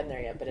haven't been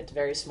there yet, but it's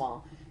very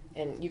small.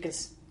 And you can,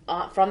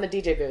 from the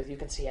DJ booth, you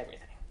can see everything.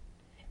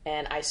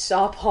 And I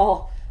saw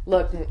Paul...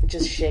 look and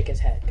just shake his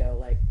head, go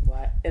like,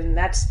 what? And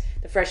that's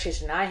the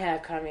frustration I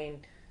have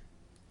coming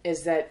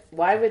is that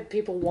why would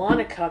people want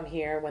to come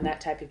here when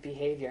that type of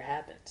behavior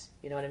happens?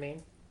 You know what I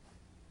mean?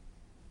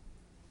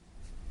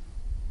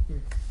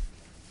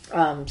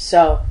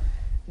 So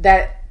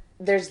that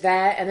there's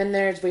that, and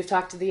then we've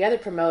talked to the other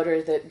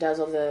promoter that does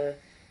all the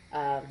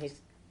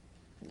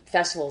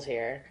festivals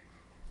here,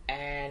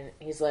 and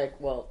he's like,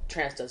 well,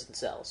 trance doesn't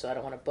sell, so I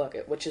don't want to book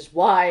it, which is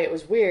why it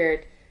was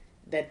weird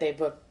that they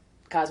booked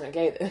Cosmic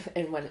Gate.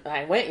 And when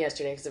I went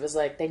yesterday, because it was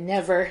like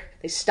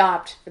they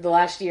stopped for the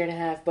last year and a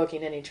half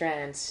booking any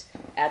trance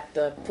at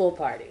the pool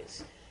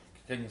parties.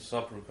 Can you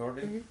stop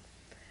recording?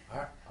 Mm-hmm.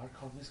 Are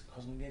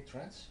Cosmic Gate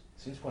trance?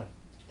 Since when?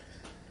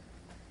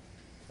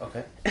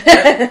 Okay.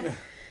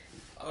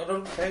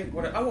 Okay,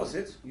 how was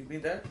it? You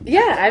been there?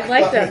 Yeah, I've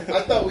liked them.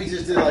 I thought we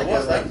just did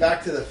like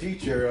Back to the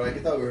Future. Like I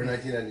thought we were in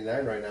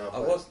 1999 right now.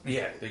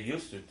 They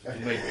used to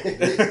make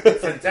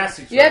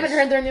fantastic tracks. You haven't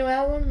heard their new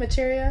album,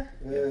 Materia?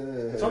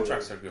 Some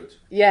tracks are good.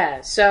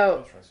 Yeah,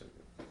 so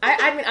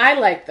I mean I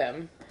like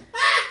them,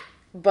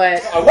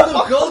 but I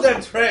wouldn't call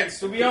them trends,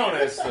 to be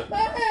honest.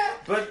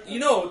 But you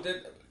know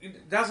that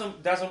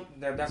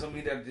doesn't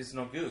mean that it's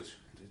not good.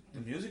 The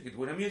music,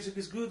 when the music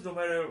is good, no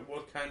matter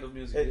what kind of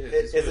music it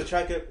is. Is the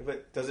track,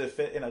 but does it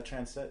fit in a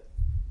trance set?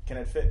 Can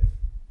it fit?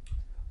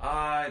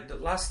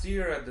 Last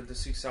year at the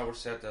 6-hour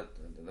set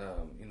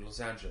in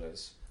Los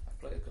Angeles, I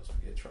played a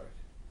Cosmic Gate track.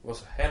 It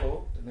was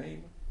Hello, the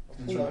name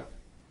of the track.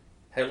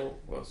 Hello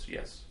was,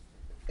 yes.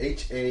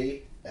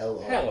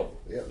 H-A-L-O. Hello.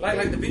 Yeah.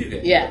 Like the video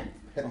game. yeah.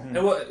 And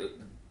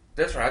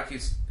that track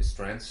is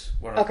trance,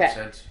 100%.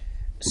 Okay.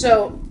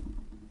 So,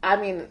 I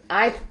mean,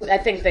 I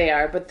think they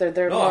are, but they're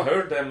No, more... I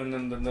heard them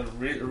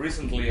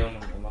recently on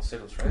a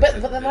set of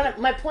trance. But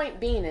my point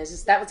being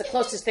is that was the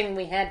closest thing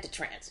we had to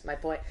trance. My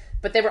point,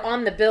 but they were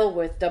on the bill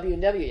with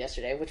W&W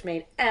yesterday, which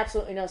made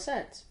absolutely no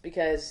sense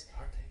because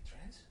Are they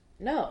trance?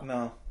 no.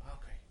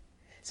 Okay.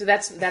 So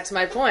that's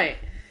my point.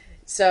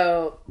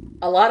 So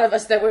a lot of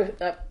us that were,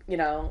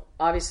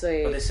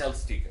 obviously, But they sell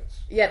stickers.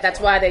 yeah, that's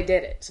why they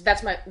did it. So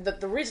that's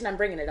the reason I'm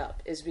bringing it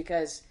up is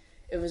because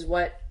it was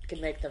what could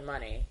make them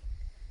money.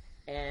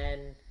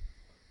 And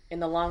in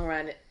the long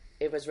run,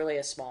 it was really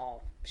a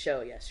small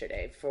show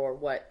yesterday for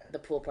what the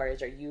pool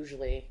parties are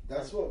usually.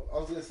 That's what I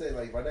was gonna say.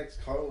 Like my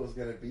next con was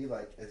gonna be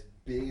like as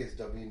big as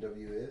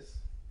W&W is.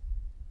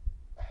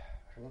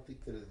 I don't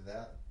think that it's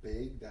that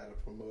big that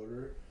a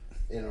promoter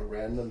in a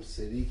random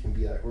city can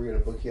be like, we're gonna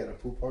book you at a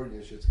pool party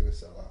and shit's gonna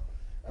sell out.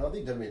 I don't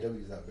think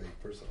W&W is that big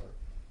personally.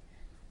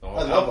 No,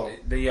 I love them.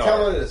 They are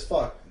Talented as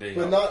fuck, They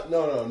but are. not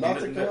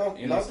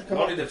to come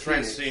out in the to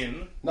trance Phoenix.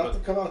 scene. Not to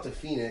come out to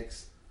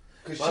Phoenix.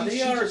 But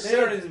they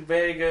are in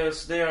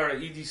Vegas. They are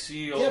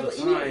EDC all the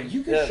time.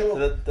 You can show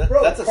up.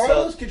 Bro,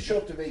 Carlos could show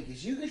up to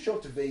Vegas. You can show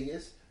up to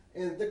Vegas,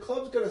 and the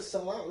club's gonna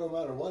sell out no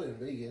matter what in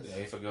Vegas. Yeah,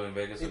 if I go in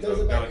Vegas, It I'm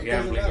doesn't matter. going It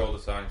doesn't gambling matter. all the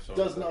time. So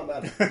Does not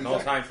matter. No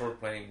Exactly. time for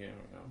playing here.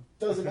 No.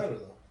 Doesn't matter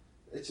though.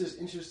 It's just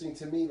interesting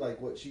to me,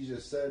 like what she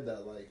just said,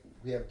 that like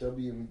we have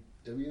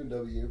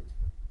W&W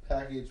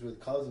packaged with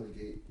Cosmic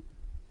Gate.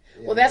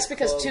 Well, that's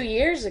because 2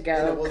 years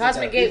ago,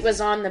 Cosmic Gate was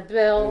on the And it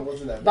bill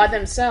wasn't that by busy.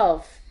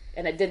 themselves,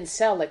 and it didn't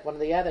sell like one of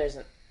the others.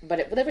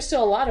 But there were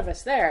still a lot of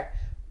us there.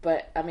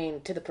 But I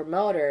mean, to the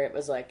promoter, it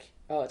was like,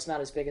 oh, it's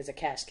not as big as a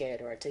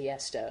Cascade or a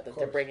Tiesto that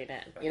they're bringing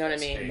in. You know what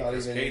I mean? Not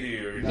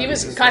even- He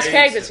was even-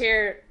 Cascade was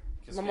here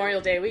Memorial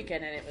Day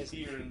weekend, and it was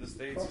here in the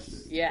States.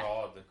 It's Yeah.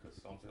 God,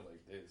 something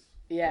like this.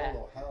 I yeah. don't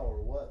know how or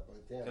what,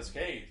 but damn,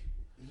 Cascade.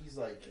 he's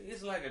like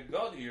He's like a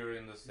god here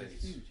in the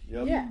States. huge.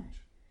 Yep. Yeah.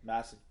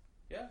 Massive.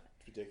 Yeah.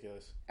 It's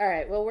ridiculous. All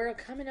right. Well, we're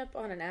coming up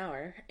on an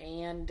hour,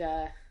 and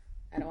I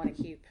don't want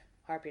to keep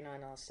harping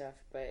on all stuff,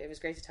 but it was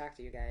great to talk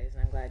to you guys,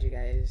 and I'm glad you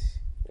guys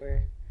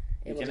were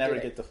You able can to never do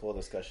it. get the full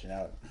discussion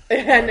out.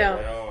 I know.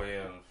 Oh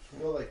yeah. We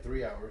go like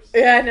 3 hours.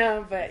 Yeah, I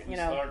know, but We you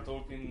know. start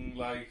talking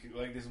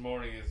like this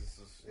morning is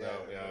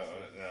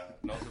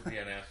not to be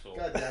an asshole.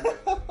 God damn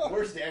it.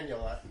 Where's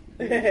Daniel at?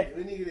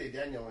 We need to get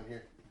Daniel in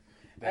here.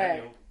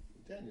 Daniel.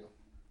 Daniel.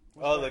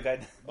 Oh, the guy.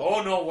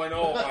 Oh no!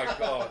 Oh my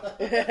God!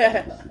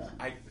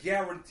 I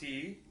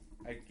guarantee.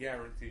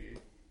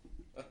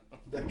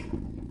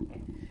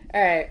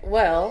 All right.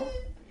 Well,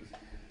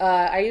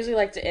 I usually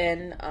like to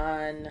end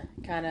on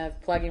kind of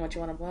plugging what you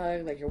want to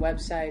plug, like your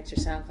websites,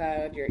 your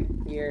SoundCloud,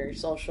 your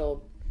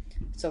social,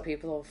 so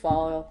people will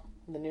follow.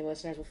 The new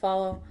listeners will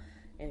follow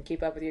and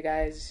keep up with you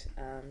guys.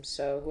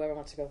 So whoever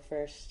wants to go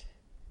first,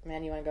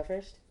 man, you want to go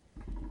first?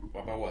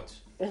 What about what?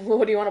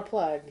 What do you want to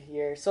plug?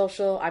 Your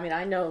social? I mean,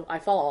 I know I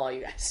follow all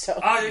you guys. So.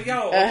 Ah, you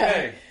go.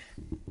 Okay.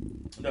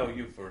 No,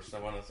 you first. I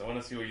want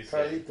to see what you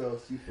say.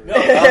 Carlitos, you first. No,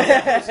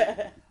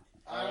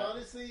 I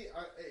honestly,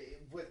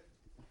 with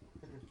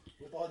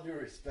all due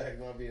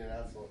respect, not being an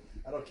asshole,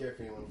 I don't care if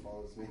anyone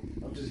follows me.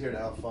 I'm just here to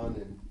have fun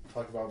and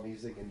talk about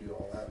music and do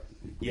all that.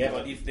 yeah,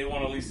 but if they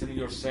want to listen to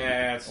your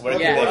sets, Where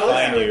Yeah. can they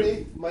find Listen to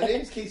you? me. My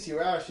name's Casey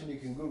Rash, and you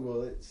can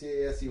Google it.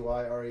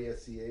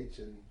 CASEYRASCH.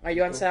 And Are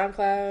you on just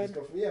SoundCloud?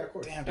 go from, yeah, of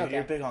course. Damn, dude, Okay.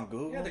 you're big on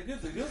Google. yeah, the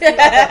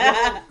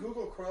good.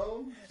 Google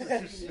Chrome.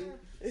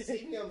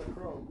 See me on the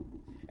Chrome.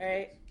 All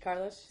right,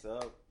 Carlos.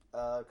 What's up?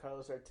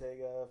 Carlos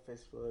Ortega,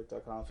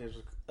 Facebook.com,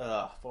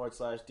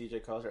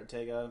 /DJ Carlos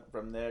Ortega.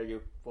 From there,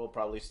 you will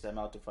probably stem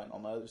out to find all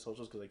my other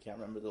socials because I can't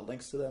remember the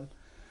links to them.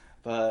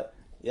 But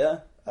yeah,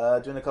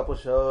 doing a couple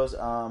shows.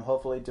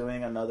 Hopefully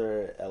doing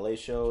another LA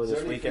show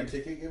this weekend.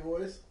 Free ticket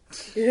giveaways?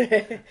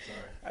 Sorry,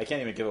 I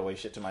can't even give away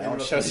shit to my own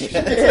shows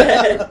yet.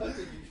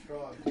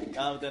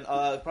 Then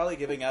probably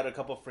giving out a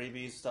couple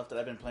freebies, stuff that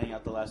I've been playing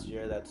out the last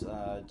year. That's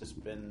I've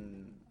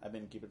been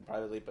keeping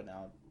privately, but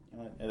now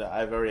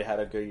I've already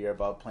had a good year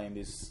about playing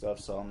these stuff,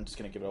 so I'm just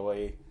gonna give it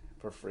away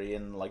for free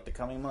in like the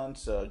coming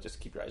months. So just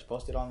keep your eyes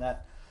posted on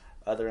that.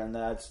 Other than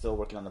that, still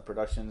working on the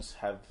productions.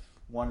 Have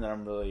one that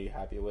I'm really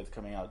happy with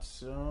coming out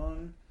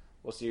soon.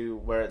 We'll see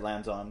where it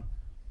lands on.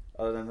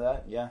 Other than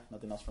that, yeah,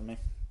 nothing else from me.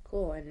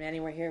 Cool. And Manny,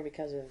 we're here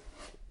because of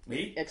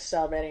me. It's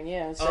celebrating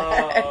you.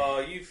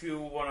 So. If you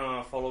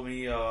wanna follow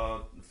me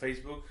on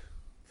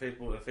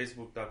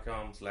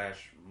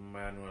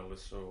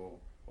Facebook.com/ManuelLeso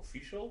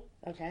official.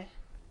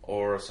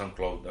 Or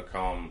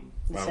SoundCloud.com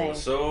Manuel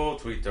Leso,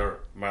 Twitter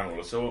Manuel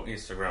Leso,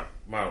 Instagram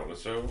Manuel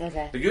Leso.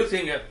 Okay. The good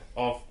thing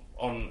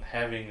on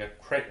having a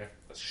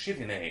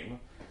shitty name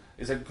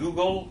is that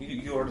Google,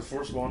 you are the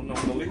first one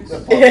on the list.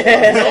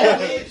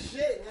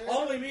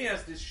 Only me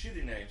has this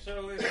shitty name,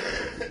 so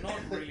it's not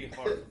really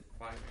hard to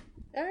find me.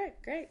 All right,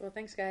 great. Well,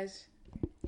 thanks, guys.